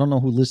here because I don't know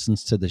who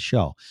listens to the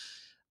show.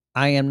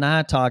 I am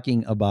not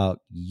talking about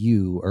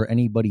you or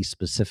anybody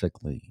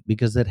specifically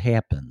because that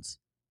happens.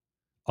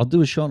 I'll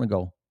do a show and I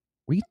go,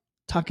 were you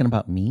talking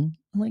about me?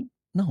 I'm like,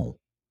 no.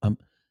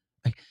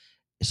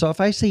 So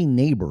if I say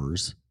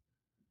neighbors,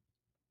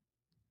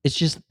 it's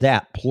just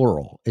that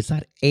plural. It's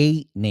not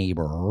a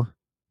neighbor.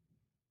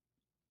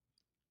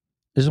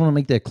 I just want to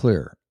make that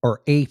clear.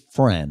 Or a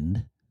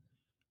friend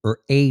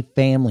or a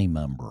family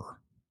member.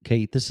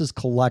 Okay, this is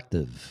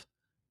collective.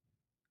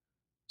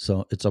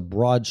 So it's a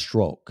broad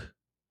stroke.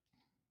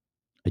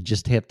 I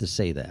just have to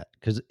say that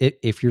because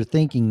if you're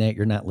thinking that,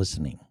 you're not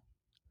listening.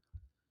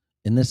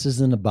 And this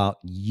isn't about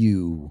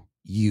you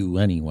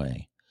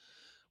anyway.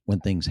 When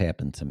things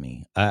happen to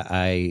me,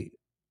 I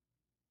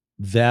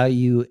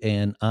value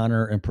and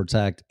honor and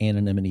protect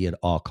anonymity at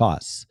all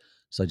costs.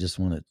 So I just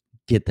want to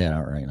get that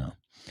out right now.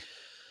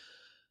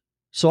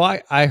 So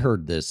I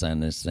heard this on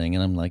this thing,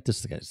 and I'm like,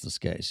 this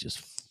guy's just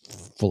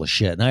full of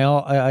shit. And I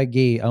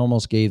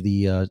almost gave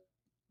the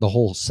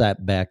whole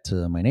set back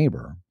to my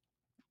neighbor.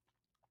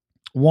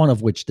 One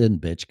of which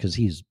didn't bitch because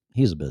he's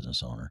a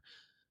business owner.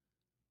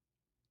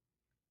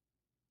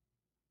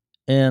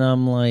 And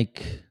I'm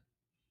like,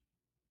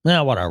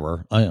 nah,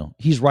 whatever. I know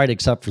he's right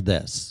except for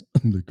this.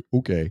 I'm like,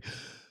 okay.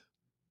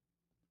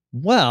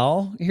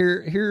 Well,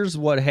 here's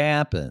what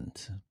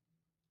happened.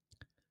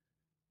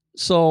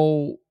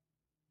 So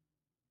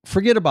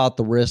forget about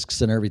the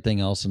risks and everything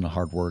else and the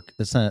hard work.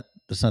 That's not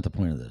the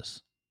point of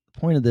this. The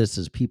point of this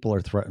is people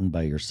are threatened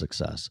by your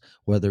success.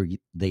 Whether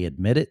they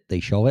admit it, they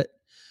show it,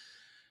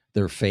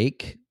 they're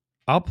fake.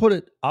 I'll put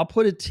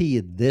it to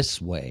you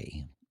this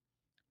way.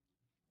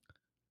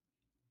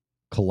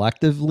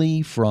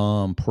 Collectively,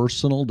 from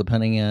personal,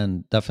 depending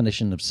on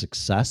definition of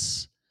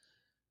success,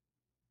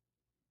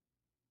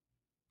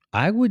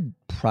 I would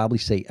probably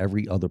say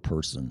every other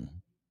person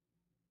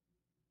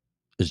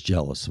is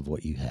jealous of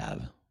what you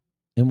have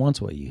and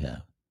wants what you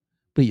have,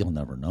 but you'll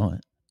never know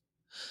it.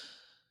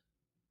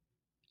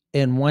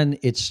 And when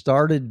it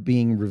started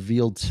being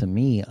revealed to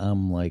me,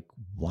 I'm like,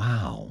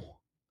 wow.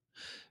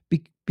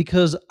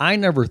 Because I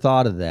never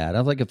thought of that.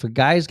 I'm like, if a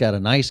guy's got a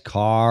nice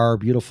car,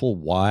 beautiful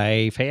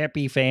wife,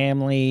 happy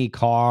family,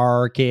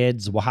 car,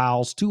 kids,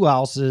 house, 2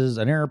 houses,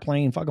 an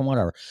airplane, fucking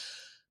whatever.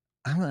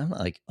 I'm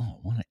like, oh,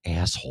 what an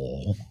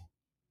asshole.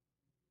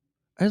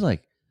 I was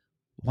like,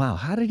 wow,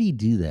 how did he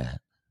do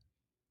that?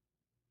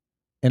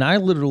 And I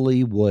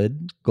literally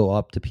would go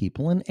up to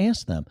people and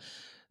ask them.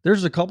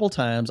 There's a couple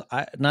times,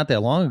 not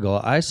that long ago,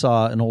 I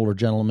saw an older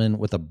gentleman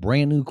with a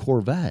brand new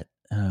Corvette.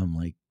 And I'm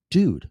like,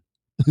 dude,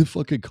 The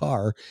fucking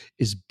car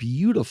is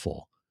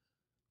beautiful.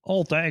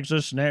 Oh, thanks,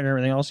 this and that and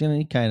everything else.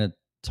 He kind of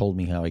told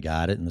me how he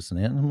got it and this and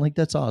that. And I'm like,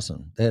 that's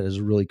awesome. That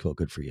is really cool.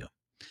 Good for you.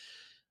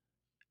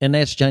 And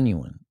that's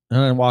genuine. And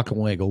I walk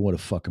away and go, what a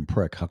fucking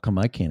prick. How come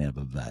I can't have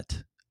a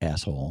vet,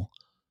 asshole?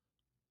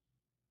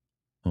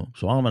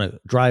 So I'm going to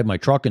drive my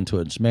truck into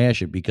it and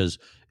smash it because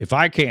if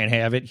I can't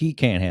have it, he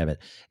can't have it.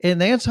 And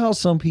that's how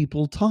some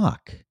people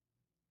talk.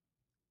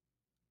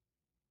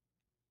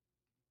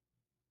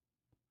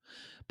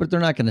 But they're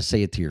not going to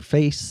say it to your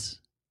face.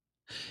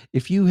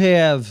 If you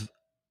have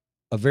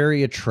a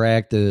very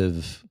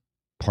attractive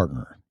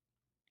partner,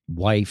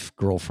 wife,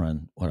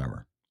 girlfriend,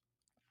 whatever,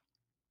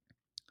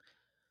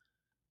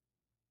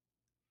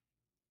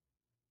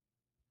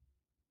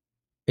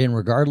 and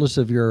regardless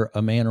if you're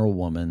a man or a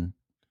woman,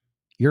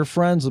 your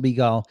friends will be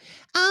go,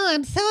 oh,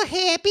 I'm so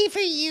happy for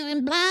you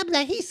and blah,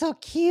 blah. He's so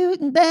cute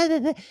and blah, blah,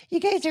 blah. You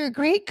guys are a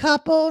great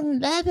couple and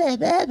blah, blah,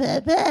 blah,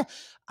 blah, blah.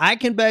 I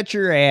can bet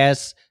your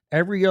ass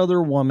every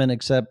other woman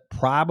except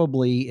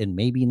probably, and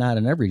maybe not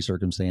in every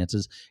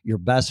circumstances, your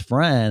best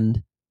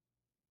friend,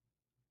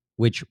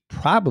 which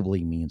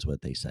probably means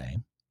what they say,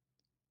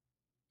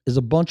 is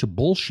a bunch of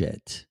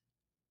bullshit.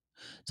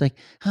 It's like,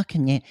 how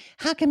come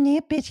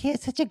that bitch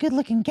has such a good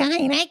looking guy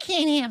and I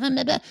can't have him?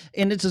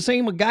 And it's the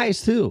same with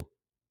guys too.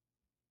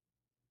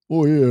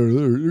 Oh yeah,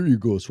 there you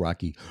go,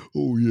 Rocky.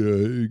 Oh yeah,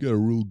 you got a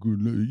real good.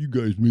 You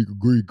guys make a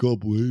great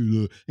couple.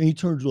 And he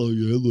turns out,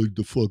 yeah, I like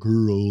to fuck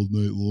her all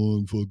night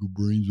long, fuck her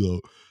brains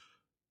out.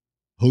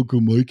 How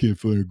come I can't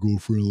find a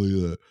girlfriend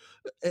like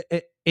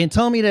that? And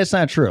tell me that's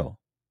not true.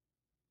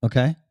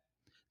 Okay,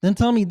 then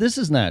tell me this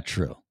is not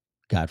true.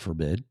 God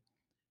forbid.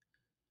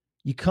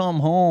 You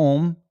come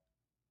home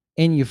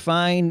and you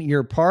find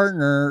your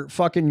partner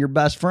fucking your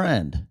best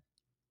friend.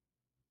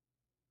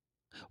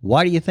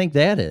 Why do you think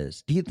that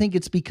is? Do you think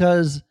it's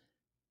because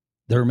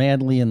they're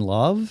madly in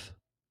love?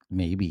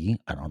 Maybe.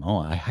 I don't know.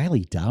 I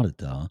highly doubt it,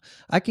 though.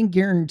 I can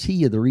guarantee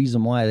you the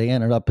reason why they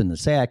ended up in the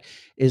sack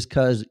is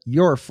because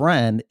your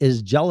friend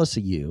is jealous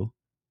of you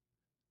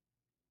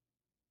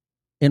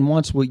and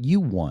wants what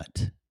you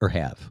want or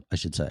have, I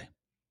should say.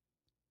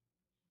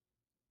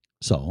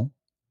 So,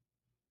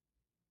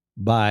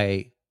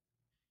 by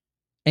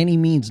any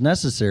means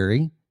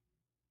necessary,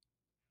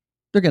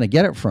 they're going to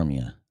get it from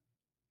you.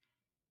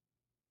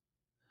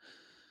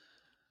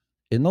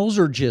 And those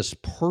are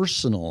just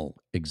personal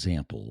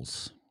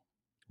examples.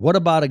 What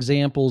about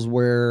examples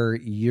where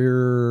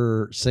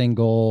you're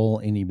single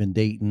and you've been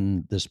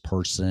dating this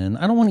person?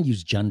 I don't want to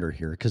use gender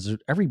here because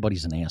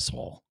everybody's an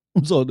asshole.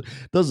 So it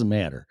doesn't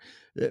matter.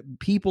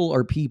 People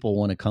are people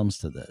when it comes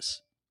to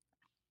this.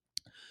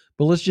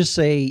 But let's just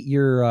say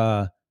you're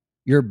a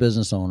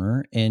business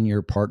owner and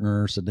your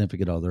partner,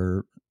 significant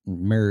other,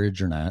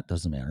 marriage or not,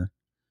 doesn't matter.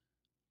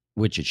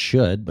 Which it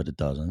should, but it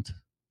doesn't.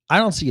 I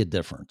don't see a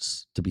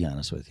difference, to be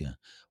honest with you.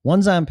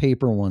 One's on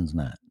paper, one's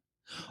not.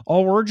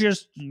 Oh, we're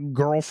just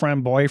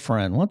girlfriend,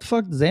 boyfriend. What the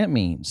fuck does that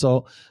mean?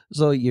 So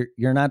you're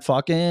not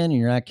fucking,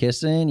 you're not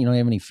kissing, you don't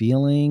have any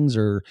feelings,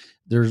 or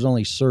there's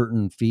only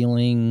certain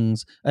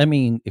feelings. I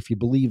mean, if you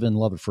believe in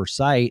love at first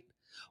sight,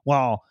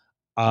 well,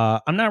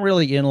 I'm not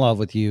really in love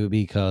with you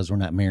because we're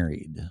not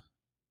married.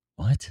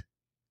 What?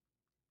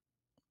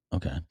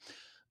 Okay.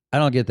 I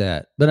don't get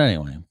that. But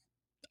anyway,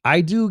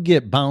 I do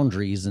get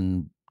boundaries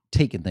and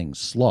taking things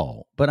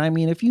slow. But I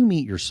mean, if you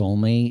meet your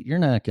soulmate, you're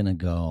not going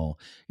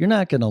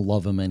to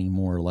love him any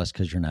more or less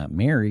because you're not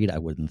married, I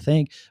wouldn't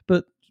think.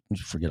 But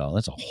forget all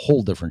that's a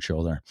whole different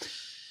show there.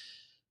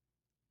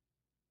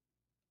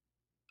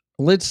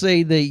 Let's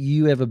say that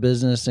you have a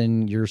business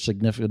and your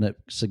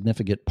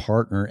significant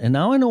partner. And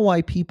now I know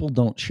why people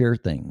don't share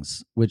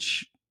things,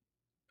 which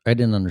I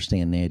didn't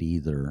understand that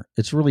either.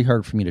 It's really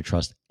hard for me to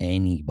trust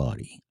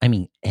anybody. I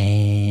mean,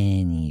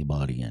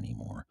 anybody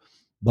anymore.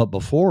 But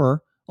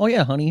before, oh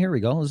yeah, honey, here we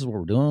go. This is what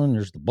we're doing.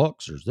 There's the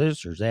books. There's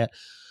this. There's that.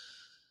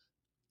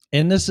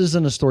 And this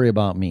isn't a story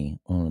about me.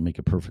 I want to make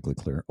it perfectly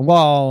clear.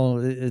 Well,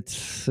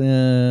 it's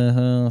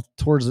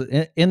towards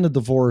in the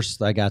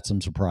divorce, I got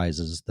some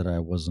surprises that I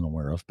wasn't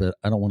aware of, but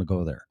I don't want to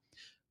go there.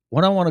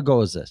 What I want to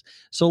go is this.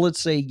 So let's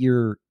say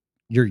you're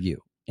you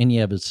and you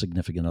have a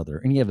significant other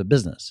and you have a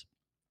business.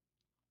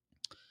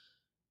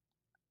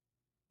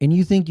 And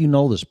you think you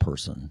know this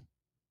person.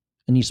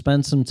 And you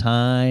spend some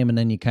time and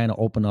then you kind of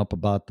open up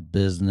about the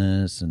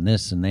business and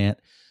this and that.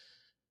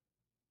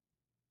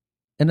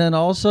 And then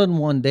all of a sudden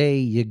one day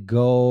you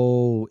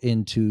go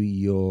into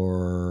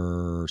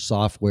your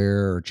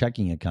software or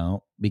checking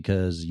account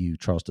because you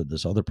trusted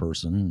this other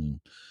person and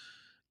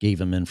gave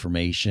them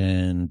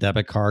information,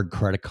 debit card,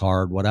 credit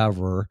card,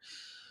 whatever.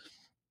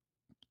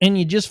 And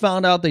you just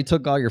found out they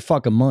took all your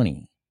fucking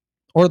money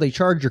or they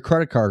charged your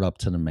credit card up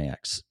to the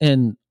max.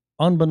 And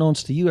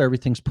unbeknownst to you,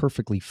 everything's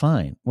perfectly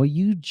fine. Well,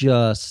 you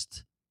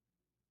just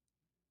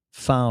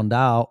found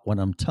out what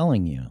I'm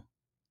telling you.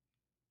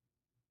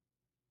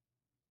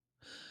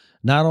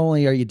 Not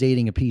only are you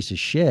dating a piece of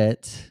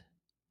shit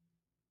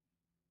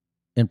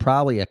and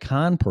probably a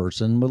con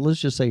person, but let's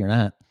just say you're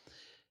not.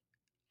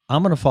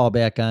 I'm going to fall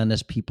back on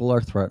this. People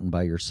are threatened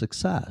by your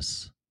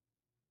success.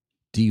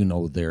 Do you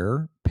know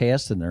their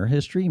past and their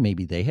history?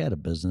 Maybe they had a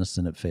business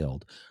and it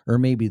failed. Or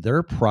maybe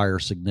their prior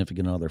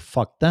significant other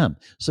fucked them.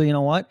 So you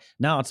know what?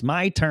 Now it's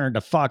my turn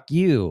to fuck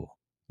you.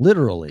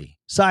 Literally,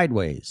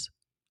 sideways.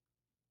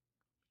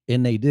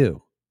 And they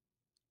do.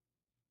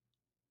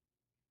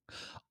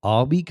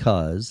 All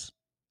because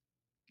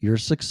you're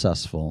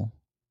successful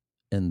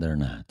and they're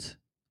not.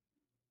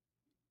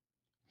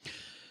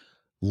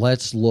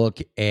 Let's look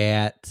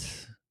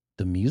at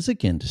the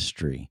music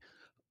industry.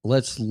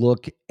 Let's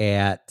look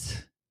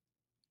at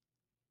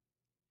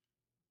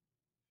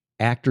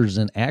actors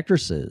and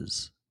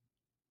actresses,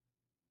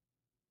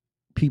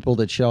 people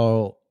that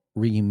shall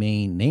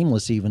remain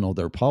nameless, even though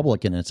they're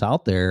public and it's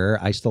out there.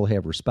 I still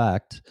have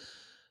respect.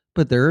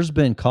 But there's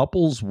been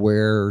couples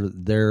where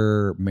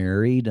they're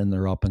married and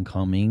they're up and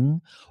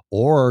coming,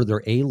 or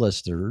they're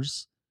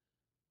A-listers,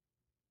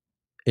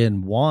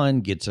 and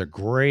one gets a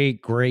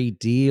great, great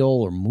deal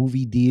or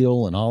movie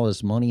deal and all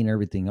this money and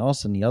everything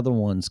else, and the other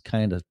one's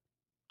kind of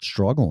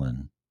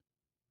struggling.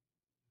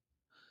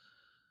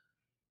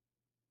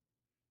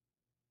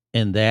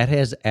 And that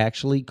has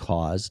actually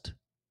caused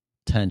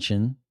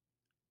tension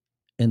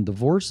and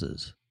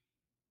divorces.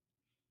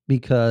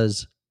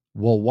 Because,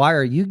 well, why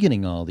are you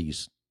getting all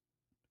this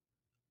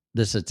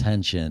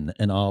attention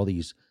and all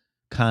these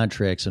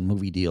contracts and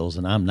movie deals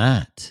and I'm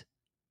not?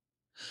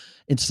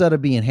 Instead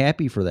of being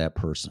happy for that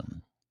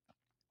person.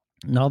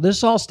 Now,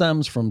 this all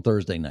stems from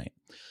Thursday night.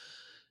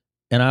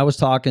 And I was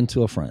talking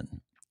to a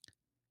friend,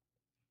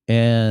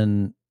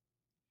 and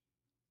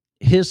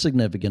his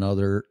significant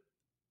other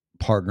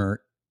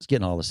partner is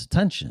getting all this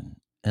attention.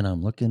 And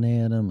I'm looking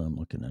at him, I'm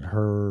looking at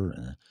her,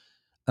 and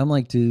I'm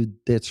like, dude,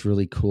 that's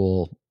really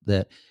cool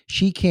that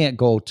she can't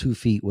go 2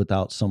 feet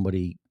without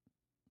somebody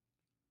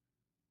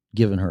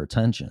giving her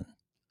attention.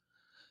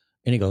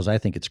 And he goes, I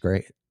think it's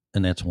great.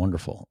 And that's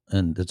wonderful.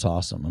 And it's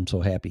awesome. I'm so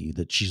happy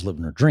that she's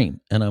living her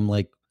dream. And I'm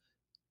like,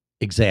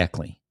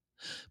 exactly.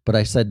 But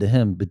I said to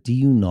him, but do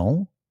you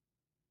know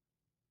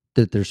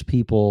that there's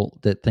people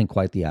that think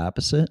quite the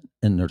opposite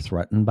and they're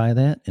threatened by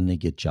that and they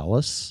get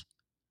jealous?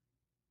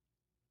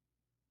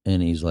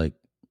 And he's like,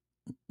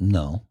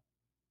 no.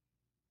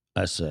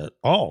 I said,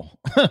 oh,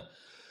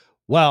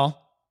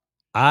 well,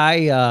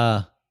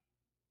 I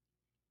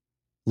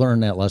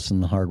learned that lesson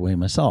the hard way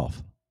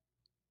myself.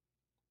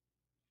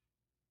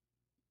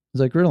 He's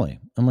like, really?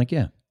 I'm like,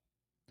 yeah.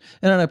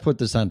 And then I put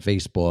this on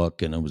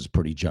Facebook and it was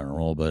pretty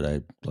general, but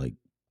I like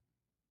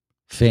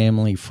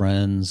family,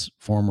 friends,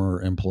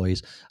 former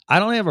employees. I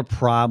don't have a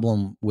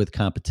problem with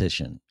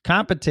competition.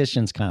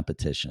 Competition's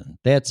competition.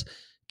 That's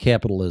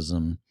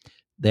capitalism.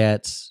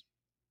 That's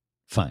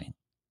fine.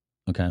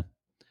 Okay.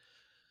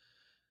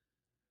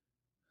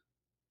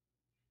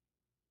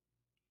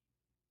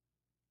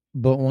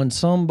 But when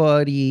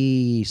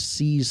somebody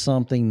sees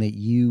something that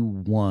you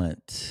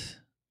want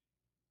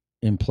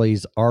and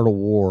plays Art of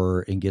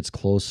War and gets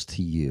close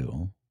to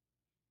you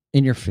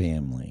in your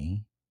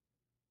family,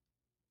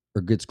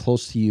 or gets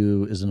close to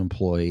you as an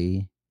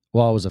employee,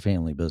 well, it was a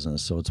family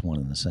business, so it's one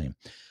and the same.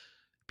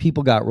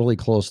 People got really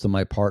close to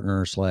my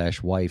partner /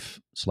 wife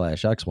 /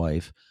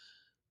 ex-wife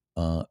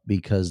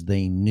because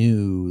they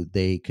knew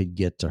they could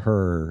get to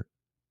her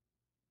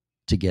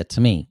to get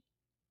to me,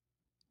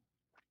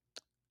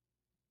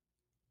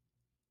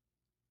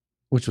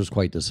 which was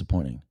quite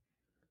disappointing.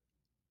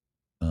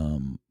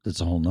 It's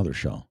a whole nother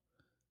show.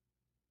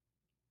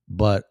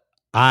 But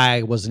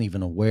I wasn't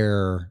even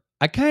aware.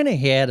 I kind of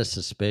had a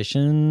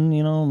suspicion,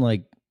 you know,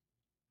 like,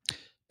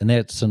 and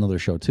that's another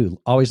show too.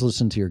 Always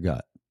listen to your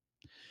gut.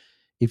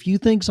 If you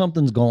think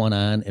something's going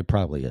on, it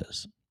probably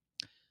is.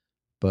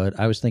 But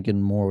I was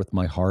thinking more with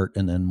my heart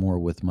and then more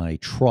with my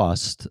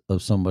trust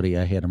of somebody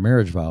I had a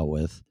marriage vow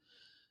with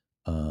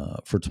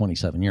for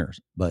 27 years.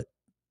 But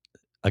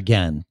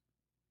again,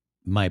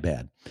 my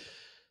bad.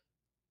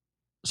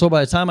 So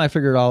by the time I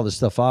figured all this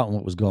stuff out and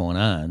what was going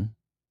on,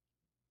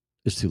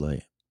 it's too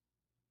late.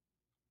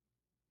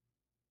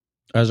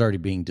 I was already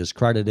being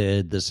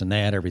discredited, this and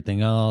that, everything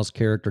else,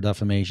 character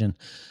defamation.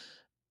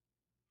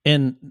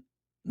 And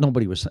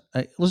nobody was,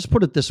 let's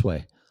put it this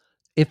way.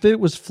 If it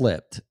was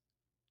flipped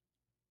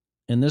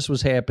and this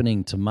was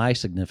happening to my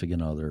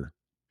significant other,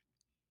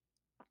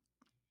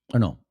 or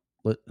no.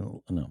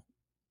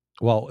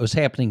 Well, it was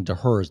happening to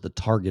her as the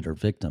target or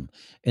victim.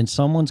 And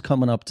someone's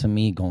coming up to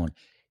me going,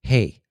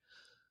 hey,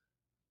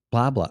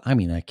 blah, blah. I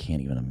mean, I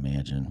can't even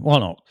imagine.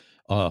 Well,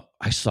 no,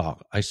 I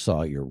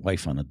saw your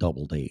wife on a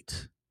double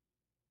date.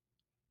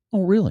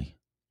 Oh, really?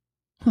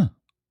 Huh.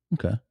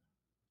 Okay.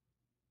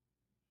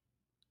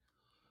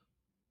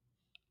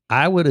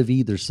 I would have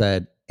either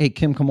said, hey,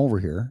 Kim, come over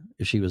here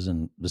if she was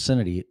in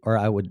vicinity, or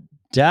I would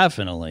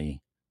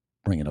definitely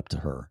bring it up to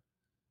her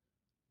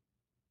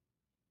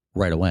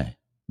right away.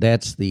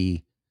 That's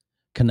the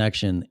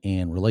connection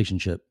and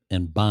relationship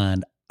and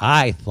bond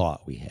I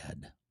thought we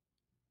had.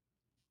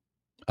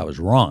 I was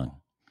wrong.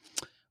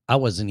 I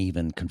wasn't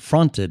even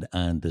confronted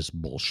on this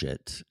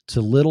bullshit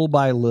to little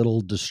by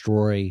little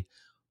destroy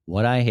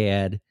what I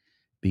had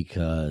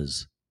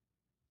because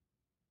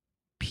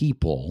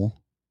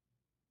people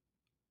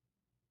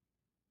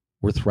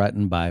were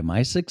threatened by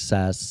my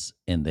success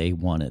and they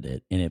wanted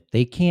it. And if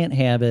they can't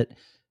have it,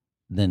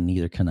 then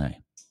neither can I.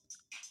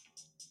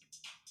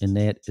 And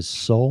that is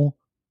so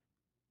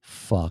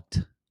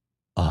fucked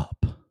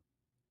up.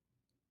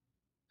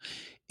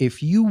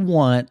 If you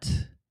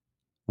want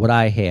what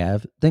I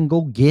have, then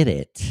go get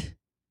it.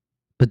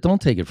 But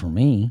don't take it from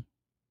me.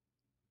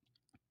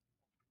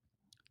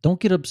 Don't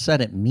get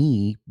upset at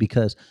me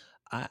because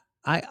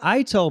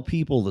I tell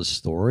people the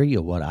story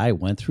of what I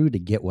went through to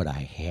get what I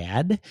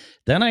had.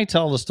 Then I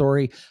tell the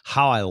story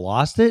how I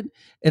lost it,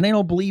 and they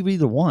don't believe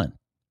either one.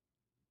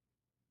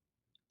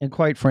 And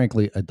quite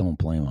frankly, I don't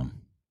blame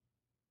them.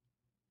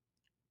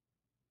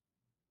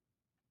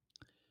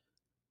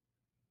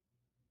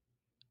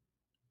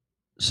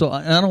 So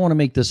I don't want to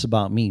make this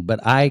about me, but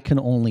I can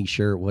only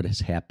share what has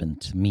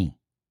happened to me.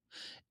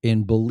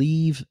 And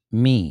believe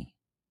me,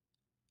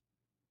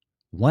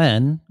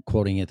 when,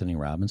 quoting Anthony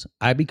Robbins,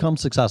 I become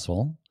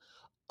successful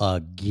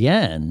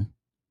again,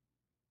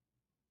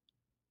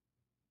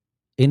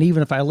 and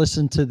even if I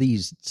listen to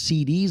these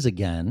CDs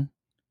again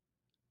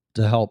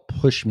to help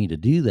push me to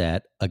do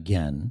that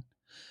again,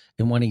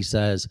 and when he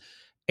says,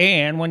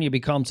 and when you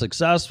become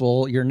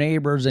successful, your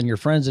neighbors and your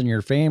friends and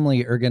your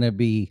family are going to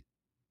be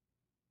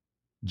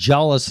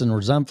jealous and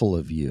resentful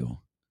of you.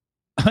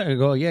 I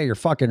go, yeah, you're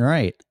fucking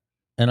right.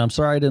 And I'm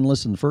sorry I didn't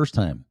listen the first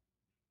time.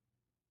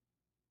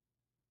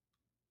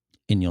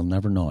 And you'll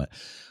never know it.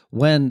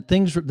 When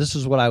things, this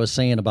is what I was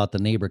saying about the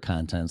neighbor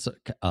comments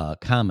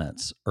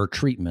or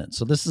treatment.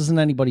 So this isn't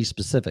anybody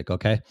specific,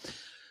 okay?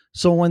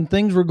 So when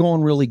things were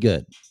going really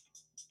good,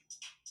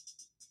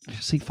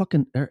 see,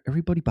 fucking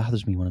everybody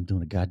bothers me when I'm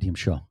doing a goddamn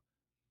show.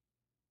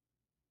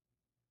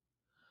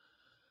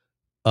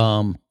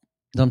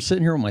 I'm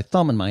sitting here with my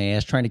thumb in my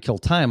ass trying to kill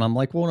time. I'm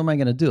like, well, what am I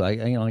going to do?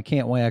 I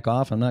can't whack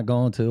off. I'm not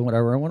going to,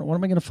 whatever. What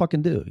am I going to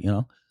fucking do?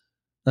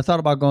 I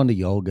thought about going to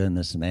yoga and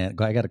this and that.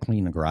 I got to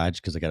clean the garage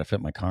because I got to fit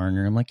my car in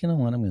there. I'm like, you know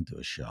what? I'm going to do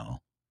a show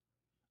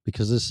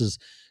because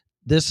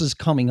this is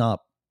coming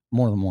up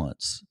more than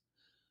once.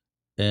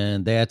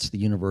 And that's the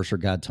universe or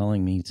God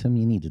telling me, Tim,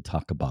 you need to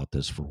talk about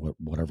this for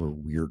whatever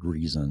weird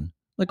reason.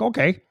 Like,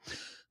 okay,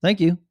 thank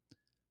you.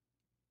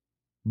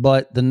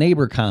 But the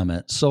neighbor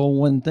comment. So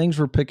when things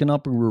were picking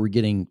up and we were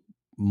getting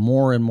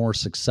more and more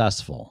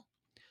successful,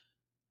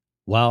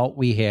 well,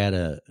 we had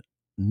a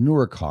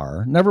newer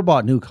car. Never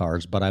bought new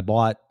cars, but I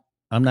bought,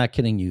 I'm not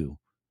kidding you,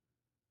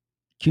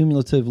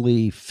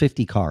 cumulatively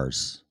 50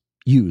 cars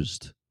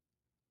used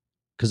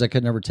because I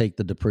could never take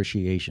the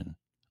depreciation.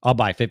 I'll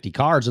buy 50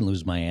 cars and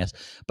lose my ass,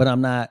 but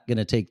I'm not going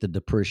to take the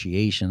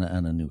depreciation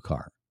on a new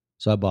car.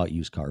 So I bought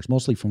used cars,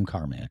 mostly from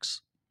CarMax.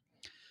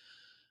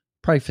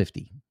 Probably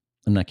 50.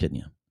 I'm not kidding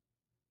you.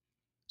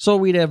 So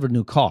we'd have a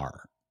new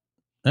car,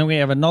 and we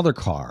have another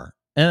car,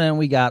 and then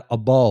we got a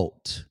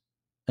boat,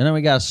 and then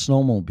we got a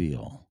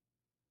snowmobile.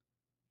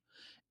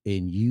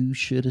 And you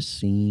should have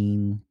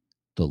seen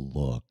the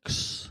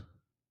looks.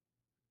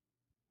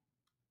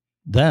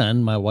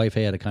 Then my wife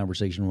had a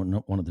conversation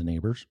with one of the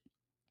neighbors.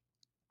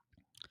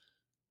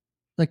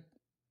 Like,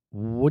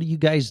 what are you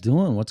guys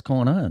doing? What's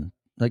going on?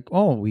 Like,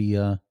 oh, we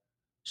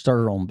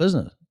started our own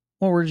business.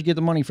 Well, where'd you get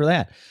the money for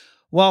that?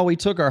 Well, we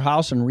took our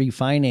house and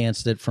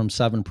refinanced it from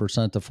 7%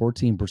 to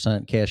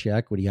 14% cash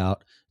equity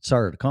out,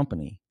 started a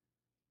company.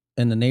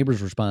 And the neighbor's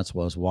response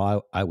was,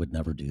 well, I would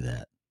never do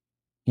that.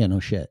 Yeah, no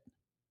shit.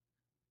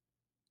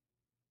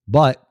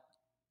 But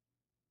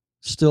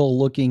still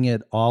looking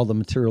at all the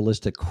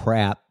materialistic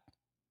crap,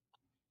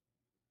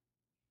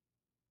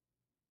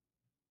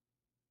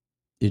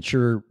 it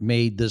sure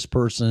made this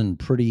person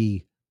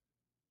pretty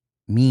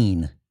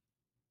mean.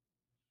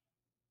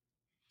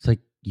 It's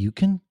like, you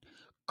can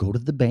go to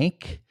the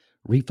bank,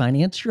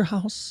 refinance your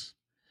house,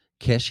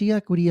 cash the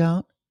equity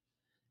out,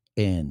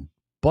 and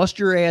bust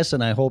your ass,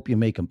 and I hope you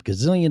make a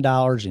gazillion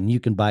dollars and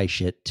you can buy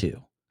shit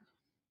too.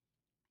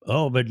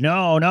 Oh, but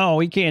no,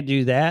 we can't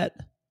do that.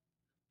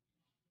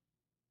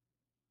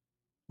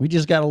 We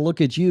just got to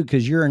look at you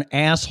because you're an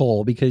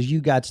asshole because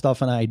you got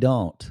stuff and I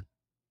don't.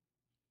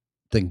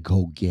 Then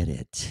go get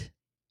it.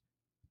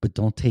 But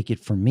don't take it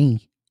from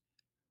me.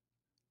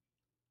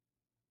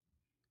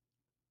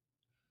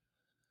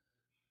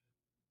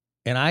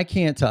 And I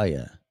can't tell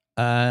you,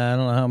 I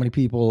don't know how many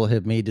people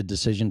have made the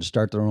decision to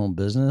start their own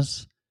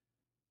business.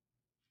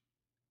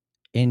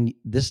 And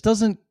this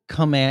doesn't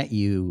come at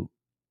you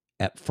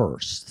at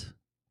first.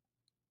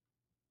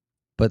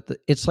 But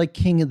it's like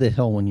king of the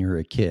hill when you're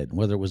a kid,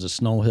 whether it was a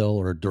snow hill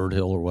or a dirt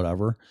hill or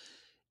whatever.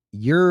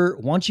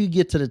 Once you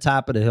get to the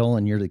top of the hill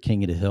and you're the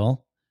king of the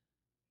hill,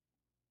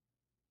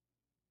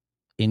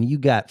 and you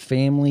got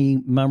family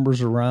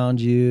members around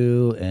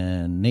you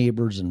and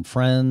neighbors and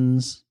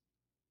friends,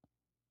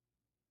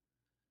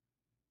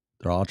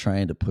 they're all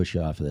trying to push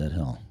you off of that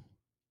hill.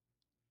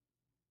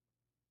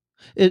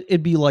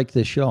 It'd be like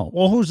this show.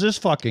 Well, who's this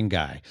fucking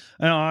guy?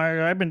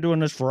 I've been doing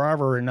this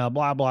forever and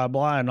blah, blah,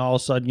 blah. And all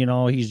of a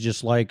sudden, he's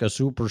just like a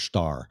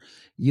superstar.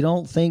 You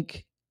don't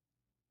think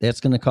that's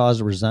going to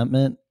cause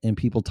resentment and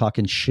people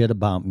talking shit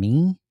about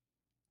me?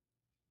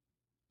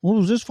 Well,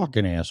 who's this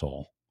fucking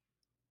asshole?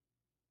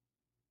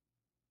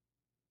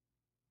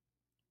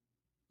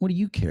 What do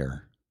you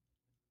care?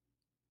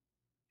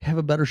 Have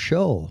a better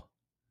show.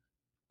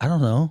 I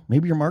don't know.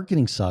 Maybe your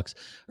marketing sucks,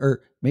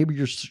 or maybe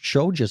your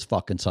show just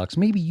fucking sucks.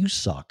 Maybe you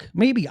suck.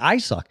 Maybe I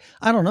suck.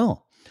 I don't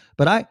know.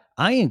 But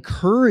I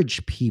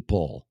encourage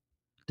people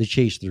to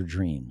chase their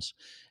dreams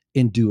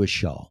and do a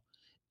show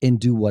and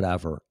do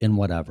whatever and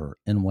whatever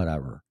and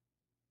whatever.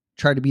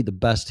 Try to be the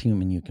best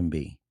human you can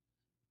be.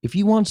 If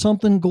you want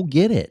something, go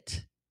get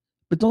it.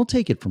 But don't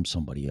take it from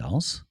somebody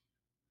else.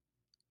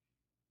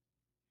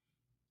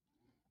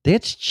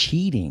 That's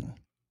cheating.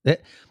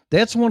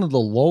 That's one of the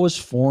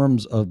lowest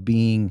forms of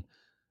being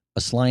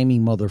a slimy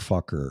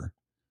motherfucker,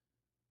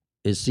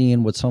 is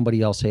seeing what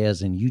somebody else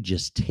has and you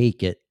just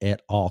take it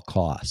at all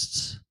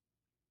costs,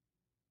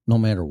 no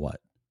matter what.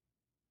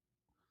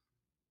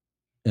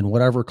 And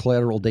whatever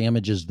collateral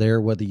damage is there,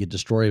 whether you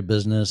destroy a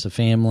business, a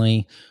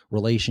family,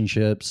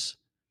 relationships,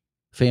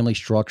 family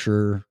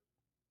structure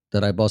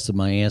that I busted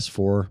my ass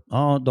for,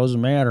 oh, it doesn't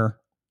matter.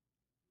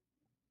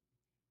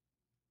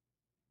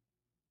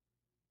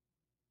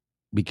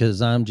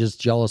 Because I'm just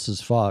jealous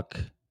as fuck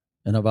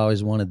and I've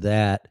always wanted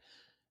that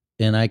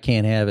and I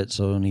can't have it,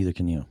 so neither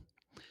can you.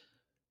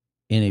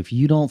 And if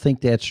you don't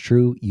think that's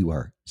true, you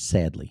are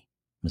sadly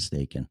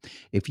mistaken.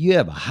 If you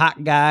have a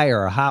hot guy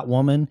or a hot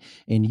woman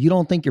and you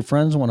don't think your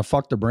friends want to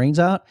fuck their brains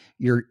out,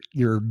 you're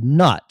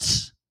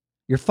nuts.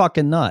 You're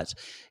fucking nuts.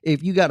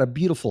 If you got a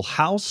beautiful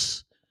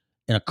house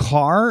and a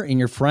car and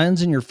your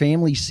friends and your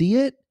family see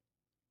it,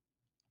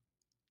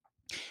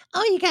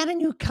 oh, you got a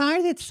new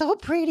car that's so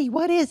pretty.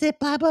 What is it?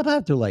 Blah, blah,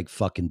 blah. They're like,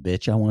 fucking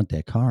bitch, I want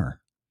that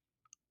car.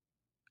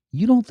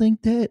 You don't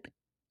think that?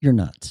 You're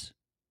nuts.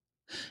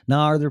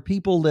 Now, are there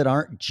people that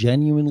aren't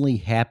genuinely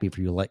happy for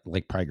you,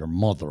 like probably your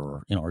mother,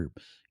 or, or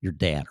your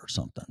dad or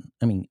something?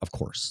 I mean, of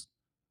course.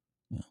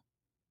 Of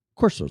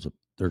course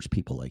there's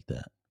people like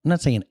that. I'm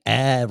not saying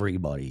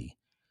everybody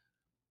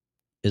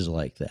is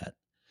like that.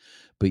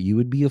 But you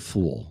would be a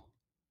fool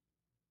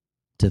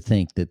to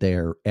think that they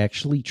are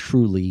actually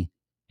truly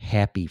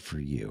happy for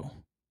you.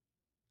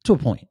 To a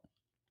point.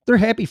 They're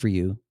happy for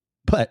you,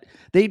 but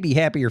they'd be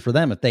happier for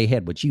them if they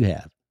had what you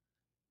have.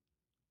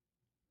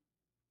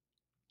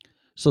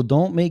 So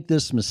don't make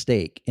this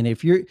mistake. And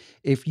if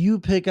you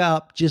pick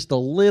up just a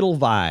little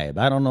vibe,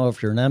 I don't know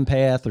if you're an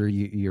empath or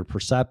you're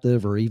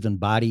perceptive or even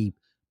body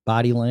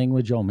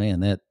language. Oh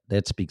man,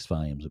 that speaks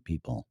volumes of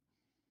people.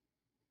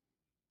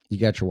 You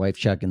got your wife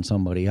checking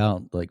somebody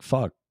out, like,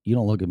 fuck, you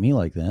don't look at me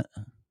like that.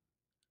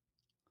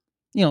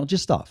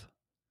 Just stuff.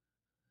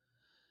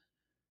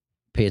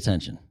 Pay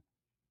attention.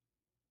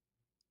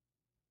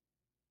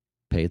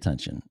 Pay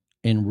attention.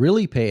 And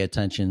really pay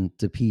attention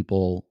to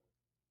people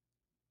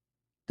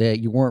that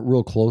you weren't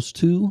real close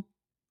to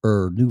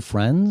or new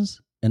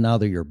friends, and now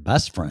they're your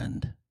best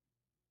friend.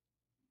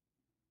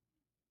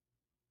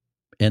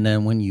 And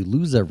then when you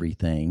lose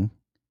everything,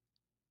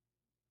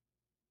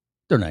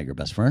 they're not your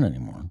best friend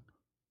anymore.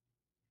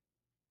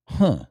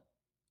 Huh.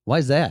 Why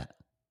is that?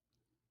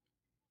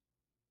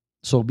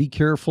 So be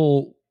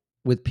careful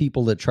with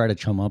people that try to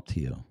chum up to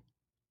you.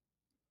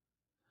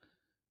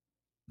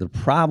 The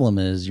problem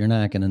is you're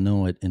not going to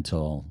know it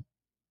until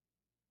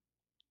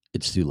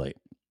it's too late.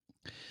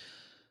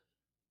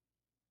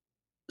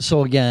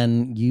 So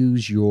again,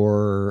 use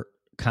your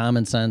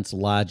common sense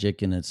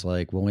logic, and it's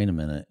like, well, wait a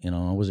minute,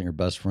 I wasn't your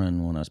best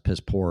friend when I was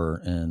piss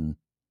poor, and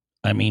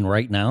I mean,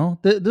 right now,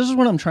 this is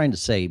what I'm trying to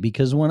say,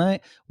 because when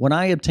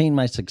I obtain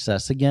my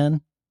success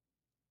again,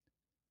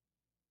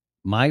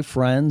 my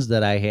friends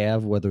that I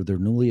have, whether they're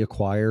newly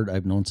acquired,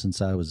 I've known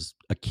since I was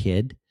a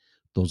kid,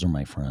 those are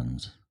my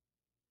friends.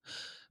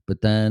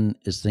 But then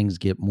as things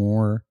get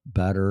more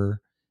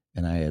better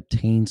and I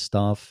obtain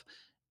stuff,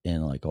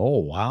 and like, oh,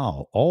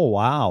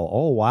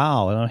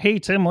 wow. And hey,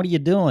 Tim, what are you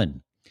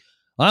doing?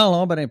 I don't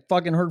know, but I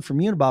fucking heard from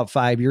you in about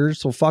 5 years,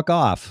 so fuck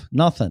off.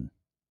 Nothing.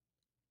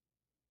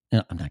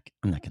 And I'm not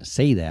going to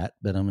say that,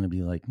 but I'm going to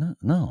be like,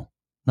 no,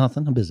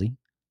 nothing. I'm busy.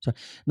 So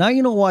now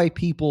you know why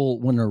people,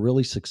 when they're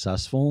really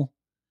successful,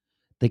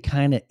 they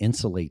kind of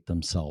insulate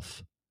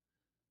themselves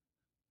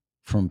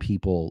from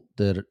people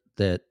that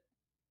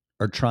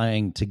are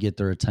trying to get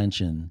their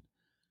attention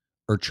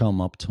or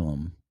chum up to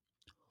them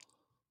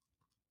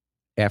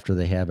after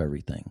they have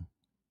everything.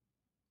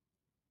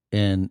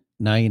 And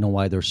now you know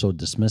why they're so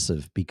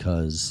dismissive,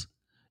 because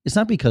it's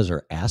not because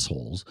they're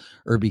assholes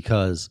or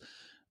because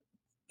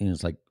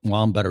it's like,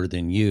 well, I'm better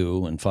than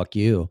you and fuck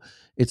you.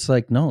 It's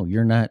like, no,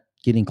 you're not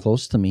getting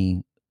close to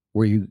me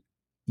where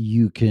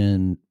you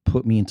can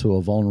put me into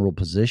a vulnerable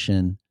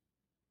position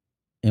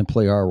and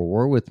play our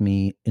war with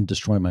me and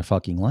destroy my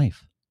fucking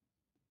life.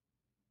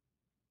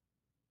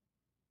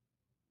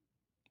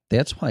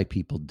 That's why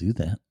people do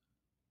that.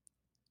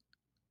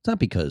 It's not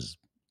because,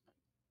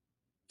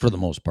 for the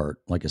most part,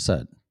 like I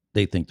said,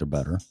 they think they're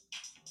better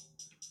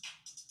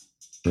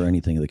or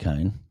anything of the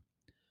kind.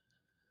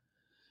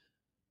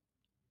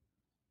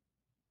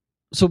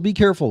 So be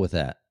careful with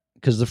that,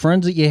 because the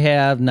friends that you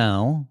have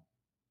now,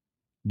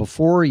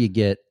 before you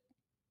get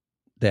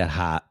that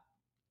hot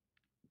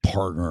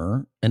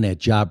partner and that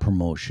job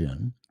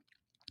promotion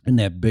in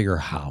that bigger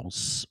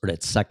house or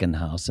that second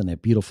house and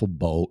that beautiful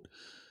boat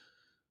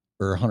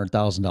or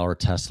 $100,000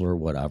 Tesla or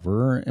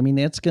whatever. I mean,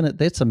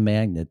 that's a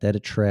magnet that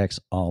attracts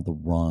all the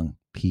wrong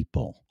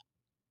people.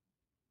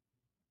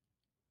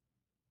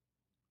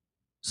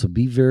 So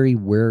be very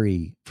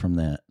wary from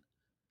that.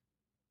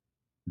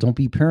 Don't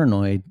be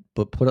paranoid,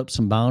 but put up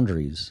some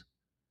boundaries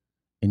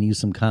and use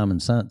some common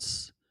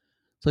sense.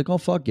 It's like, oh,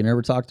 fuck, you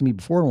never talked to me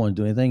before, want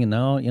to do anything. And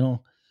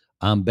now,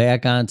 I'm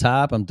back on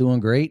top. I'm doing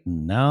great.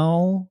 And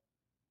now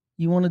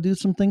you want to do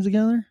some things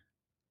together?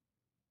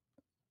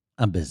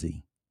 I'm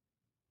busy.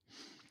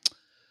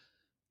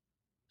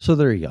 So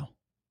there you go.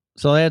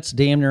 So that's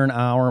damn near an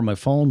hour. My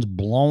phone's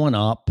blowing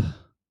up.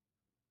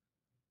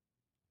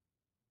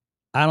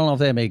 I don't know if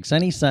that makes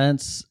any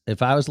sense.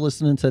 If I was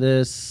listening to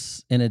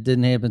this and it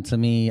didn't happen to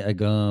me, I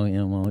go,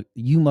 well,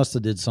 you must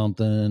have did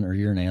something or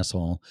you're an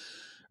asshole.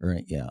 Or,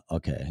 yeah,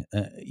 okay.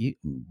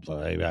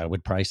 I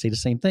would probably say the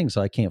same thing,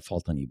 so I can't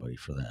fault anybody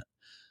for that.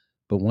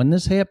 But when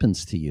this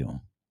happens to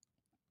you,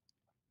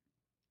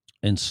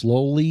 and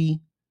slowly,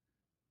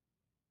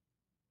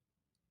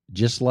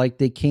 just like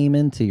they came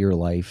into your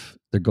life,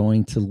 they're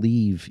going to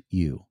leave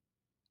you.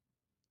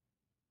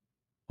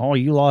 Oh,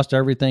 you lost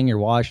everything. You're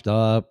washed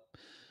up.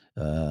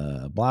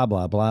 Blah,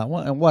 blah, blah.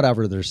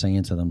 Whatever they're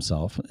saying to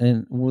themselves.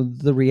 And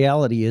the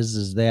reality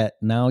is that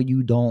now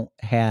you don't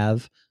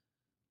have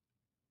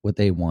what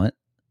they want.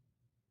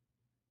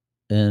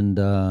 And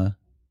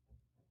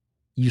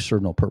you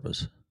serve no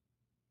purpose.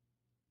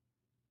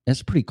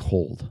 That's pretty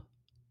cold.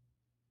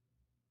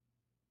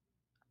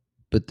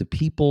 But the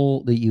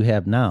people that you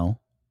have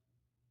now,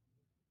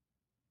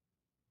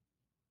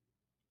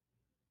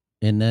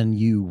 and then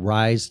you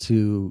rise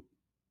to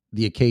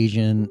the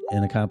occasion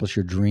and accomplish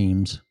your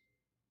dreams,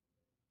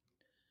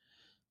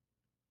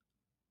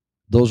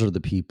 those are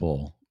the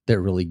people that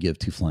really give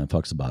two flying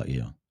fucks about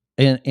you.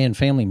 And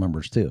family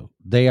members too.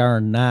 They are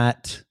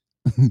not,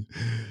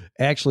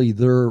 actually,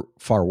 they're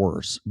far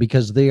worse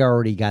because they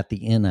already got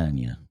the in on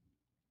you.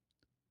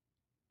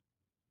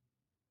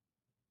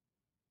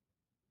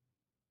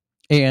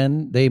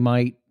 And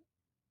they'll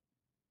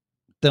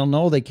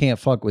know they can't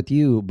fuck with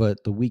you,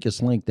 but the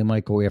weakest link, they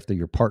might go after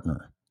your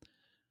partner.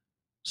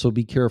 So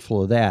be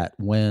careful of that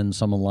when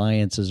some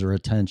alliances or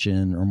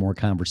attention or more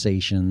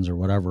conversations or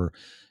whatever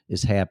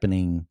is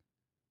happening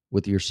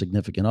with your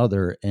significant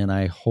other. And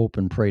I hope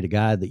and pray to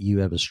God that you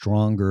have a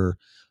stronger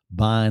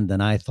bond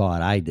than I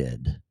thought I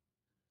did.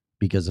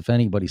 Because if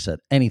anybody said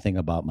anything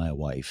about my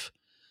wife,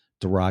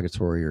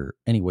 derogatory or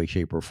any way,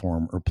 shape, or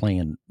form, or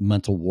playing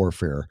mental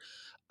warfare,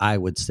 I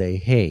would say,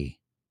 hey,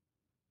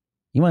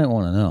 you might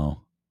want to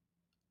know,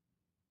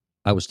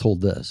 I was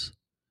told this.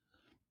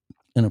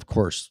 And of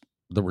course,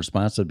 the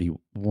response would be,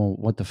 well,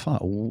 what the fuck?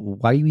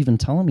 Why are you even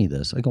telling me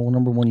this? I go, well,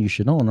 number one, you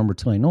should know. Number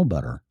two, I know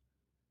better.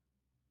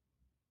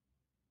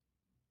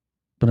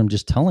 But I'm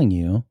just telling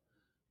you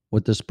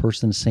what this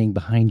person is saying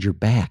behind your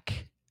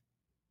back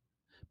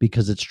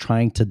because it's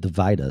trying to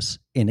divide us.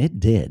 And it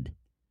did.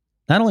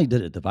 Not only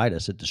did it divide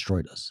us, it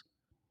destroyed us.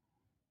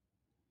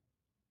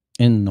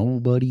 And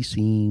nobody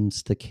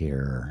seems to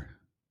care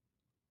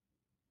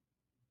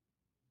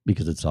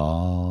because it's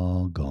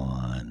all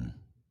gone.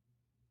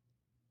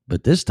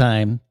 But this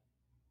time,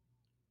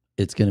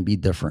 it's going to be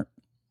different.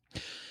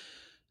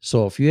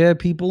 So if you have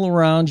people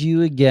around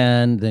you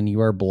again, then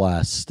you are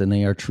blessed and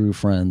they are true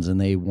friends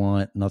and they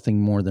want nothing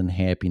more than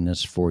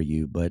happiness for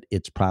you. But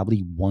it's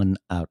probably 1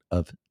 out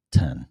of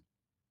 10.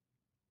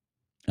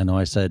 I know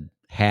I said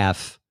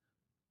half,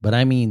 but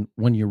I mean,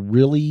 when you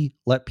really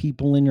let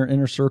people in your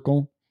inner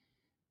circle,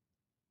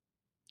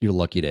 you're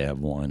lucky to have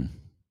one.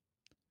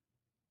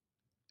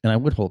 And I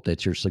would hope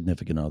that's your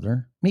significant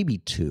other, maybe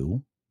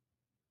 2,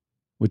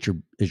 which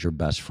is your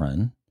best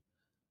friend.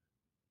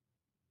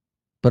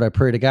 But I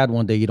pray to God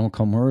one day you don't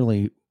come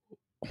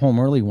home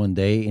early one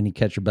day and you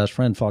catch your best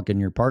friend fucking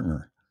your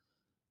partner.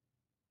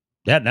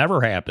 That never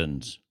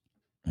happens.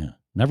 Yeah,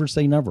 never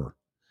say never.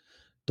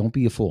 Don't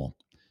be a fool.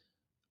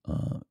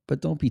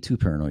 But don't be too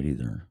paranoid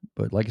either.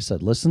 But like I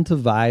said, listen to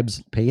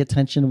vibes, pay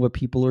attention to what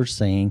people are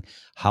saying,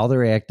 how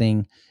they're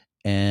acting,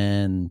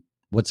 and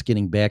what's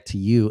getting back to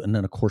you. And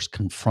then, of course,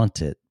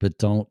 confront it. But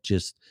don't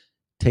just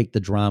take the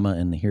drama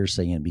and the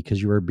hearsay in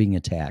because you are being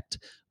attacked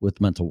with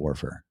mental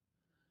warfare.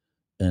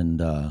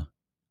 And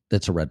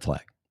that's a red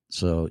flag.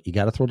 So you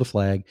got to throw the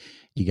flag.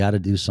 You got to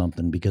do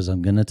something because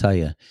I'm going to tell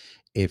you,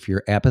 if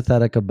you're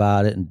apathetic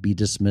about it and be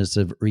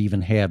dismissive or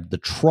even have the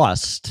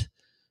trust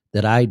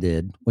that I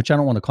did, which I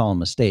don't want to call a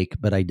mistake,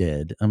 but I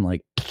did. I'm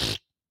like,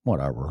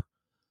 whatever.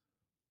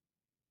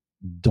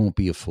 Don't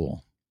be a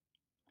fool.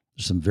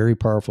 There's some very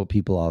powerful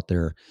people out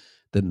there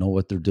that know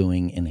what they're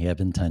doing and have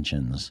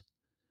intentions,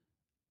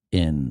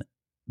 and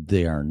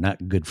they are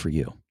not good for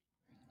you.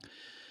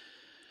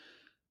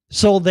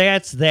 So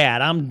that's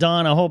that. I'm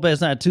done. I hope that's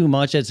not too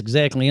much. That's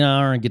exactly an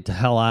hour and get the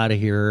hell out of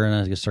here. And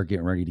I gotta start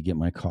getting ready to get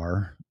my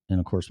car. And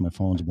of course, my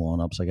phone's blowing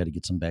up, so I got to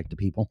get some back to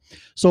people.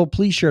 So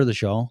please share the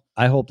show.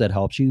 I hope that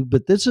helps you.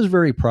 But this is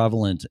very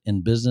prevalent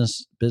in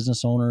business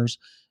owners,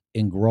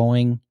 in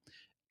growing,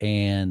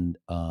 and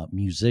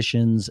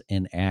musicians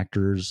and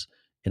actors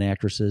and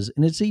actresses,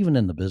 and it's even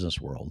in the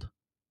business world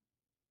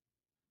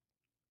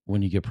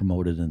when you get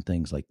promoted and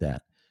things like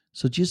that.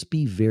 So just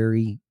be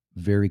very,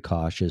 very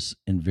cautious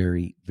and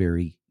very,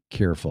 very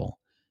careful,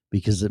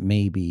 because it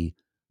may be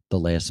the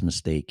last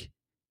mistake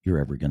you're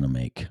ever going to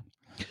make.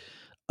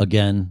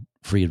 Again,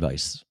 free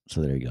advice.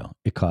 So there you go.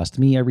 It cost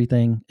me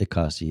everything. It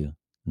costs you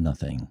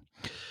nothing.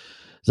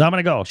 So I'm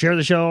going to go share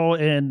the show,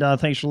 and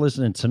thanks for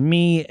listening to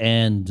me,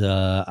 and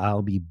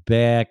I'll be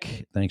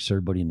back. Thanks to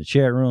everybody in the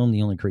chat room,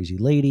 the only crazy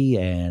lady,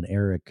 and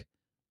Eric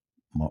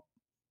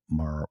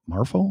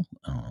Marfo.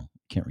 I don't know.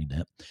 Can't read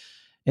that.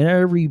 And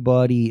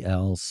everybody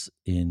else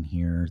in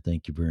here,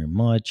 thank you very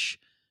much.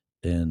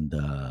 And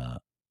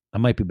I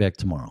might be back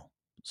tomorrow.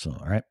 So,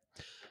 all right.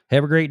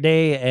 Have a great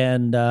day,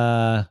 and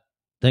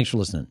thanks for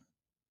listening.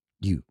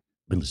 You've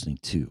been listening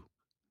to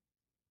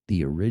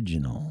the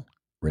original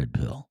Red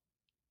Pill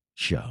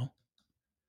Show.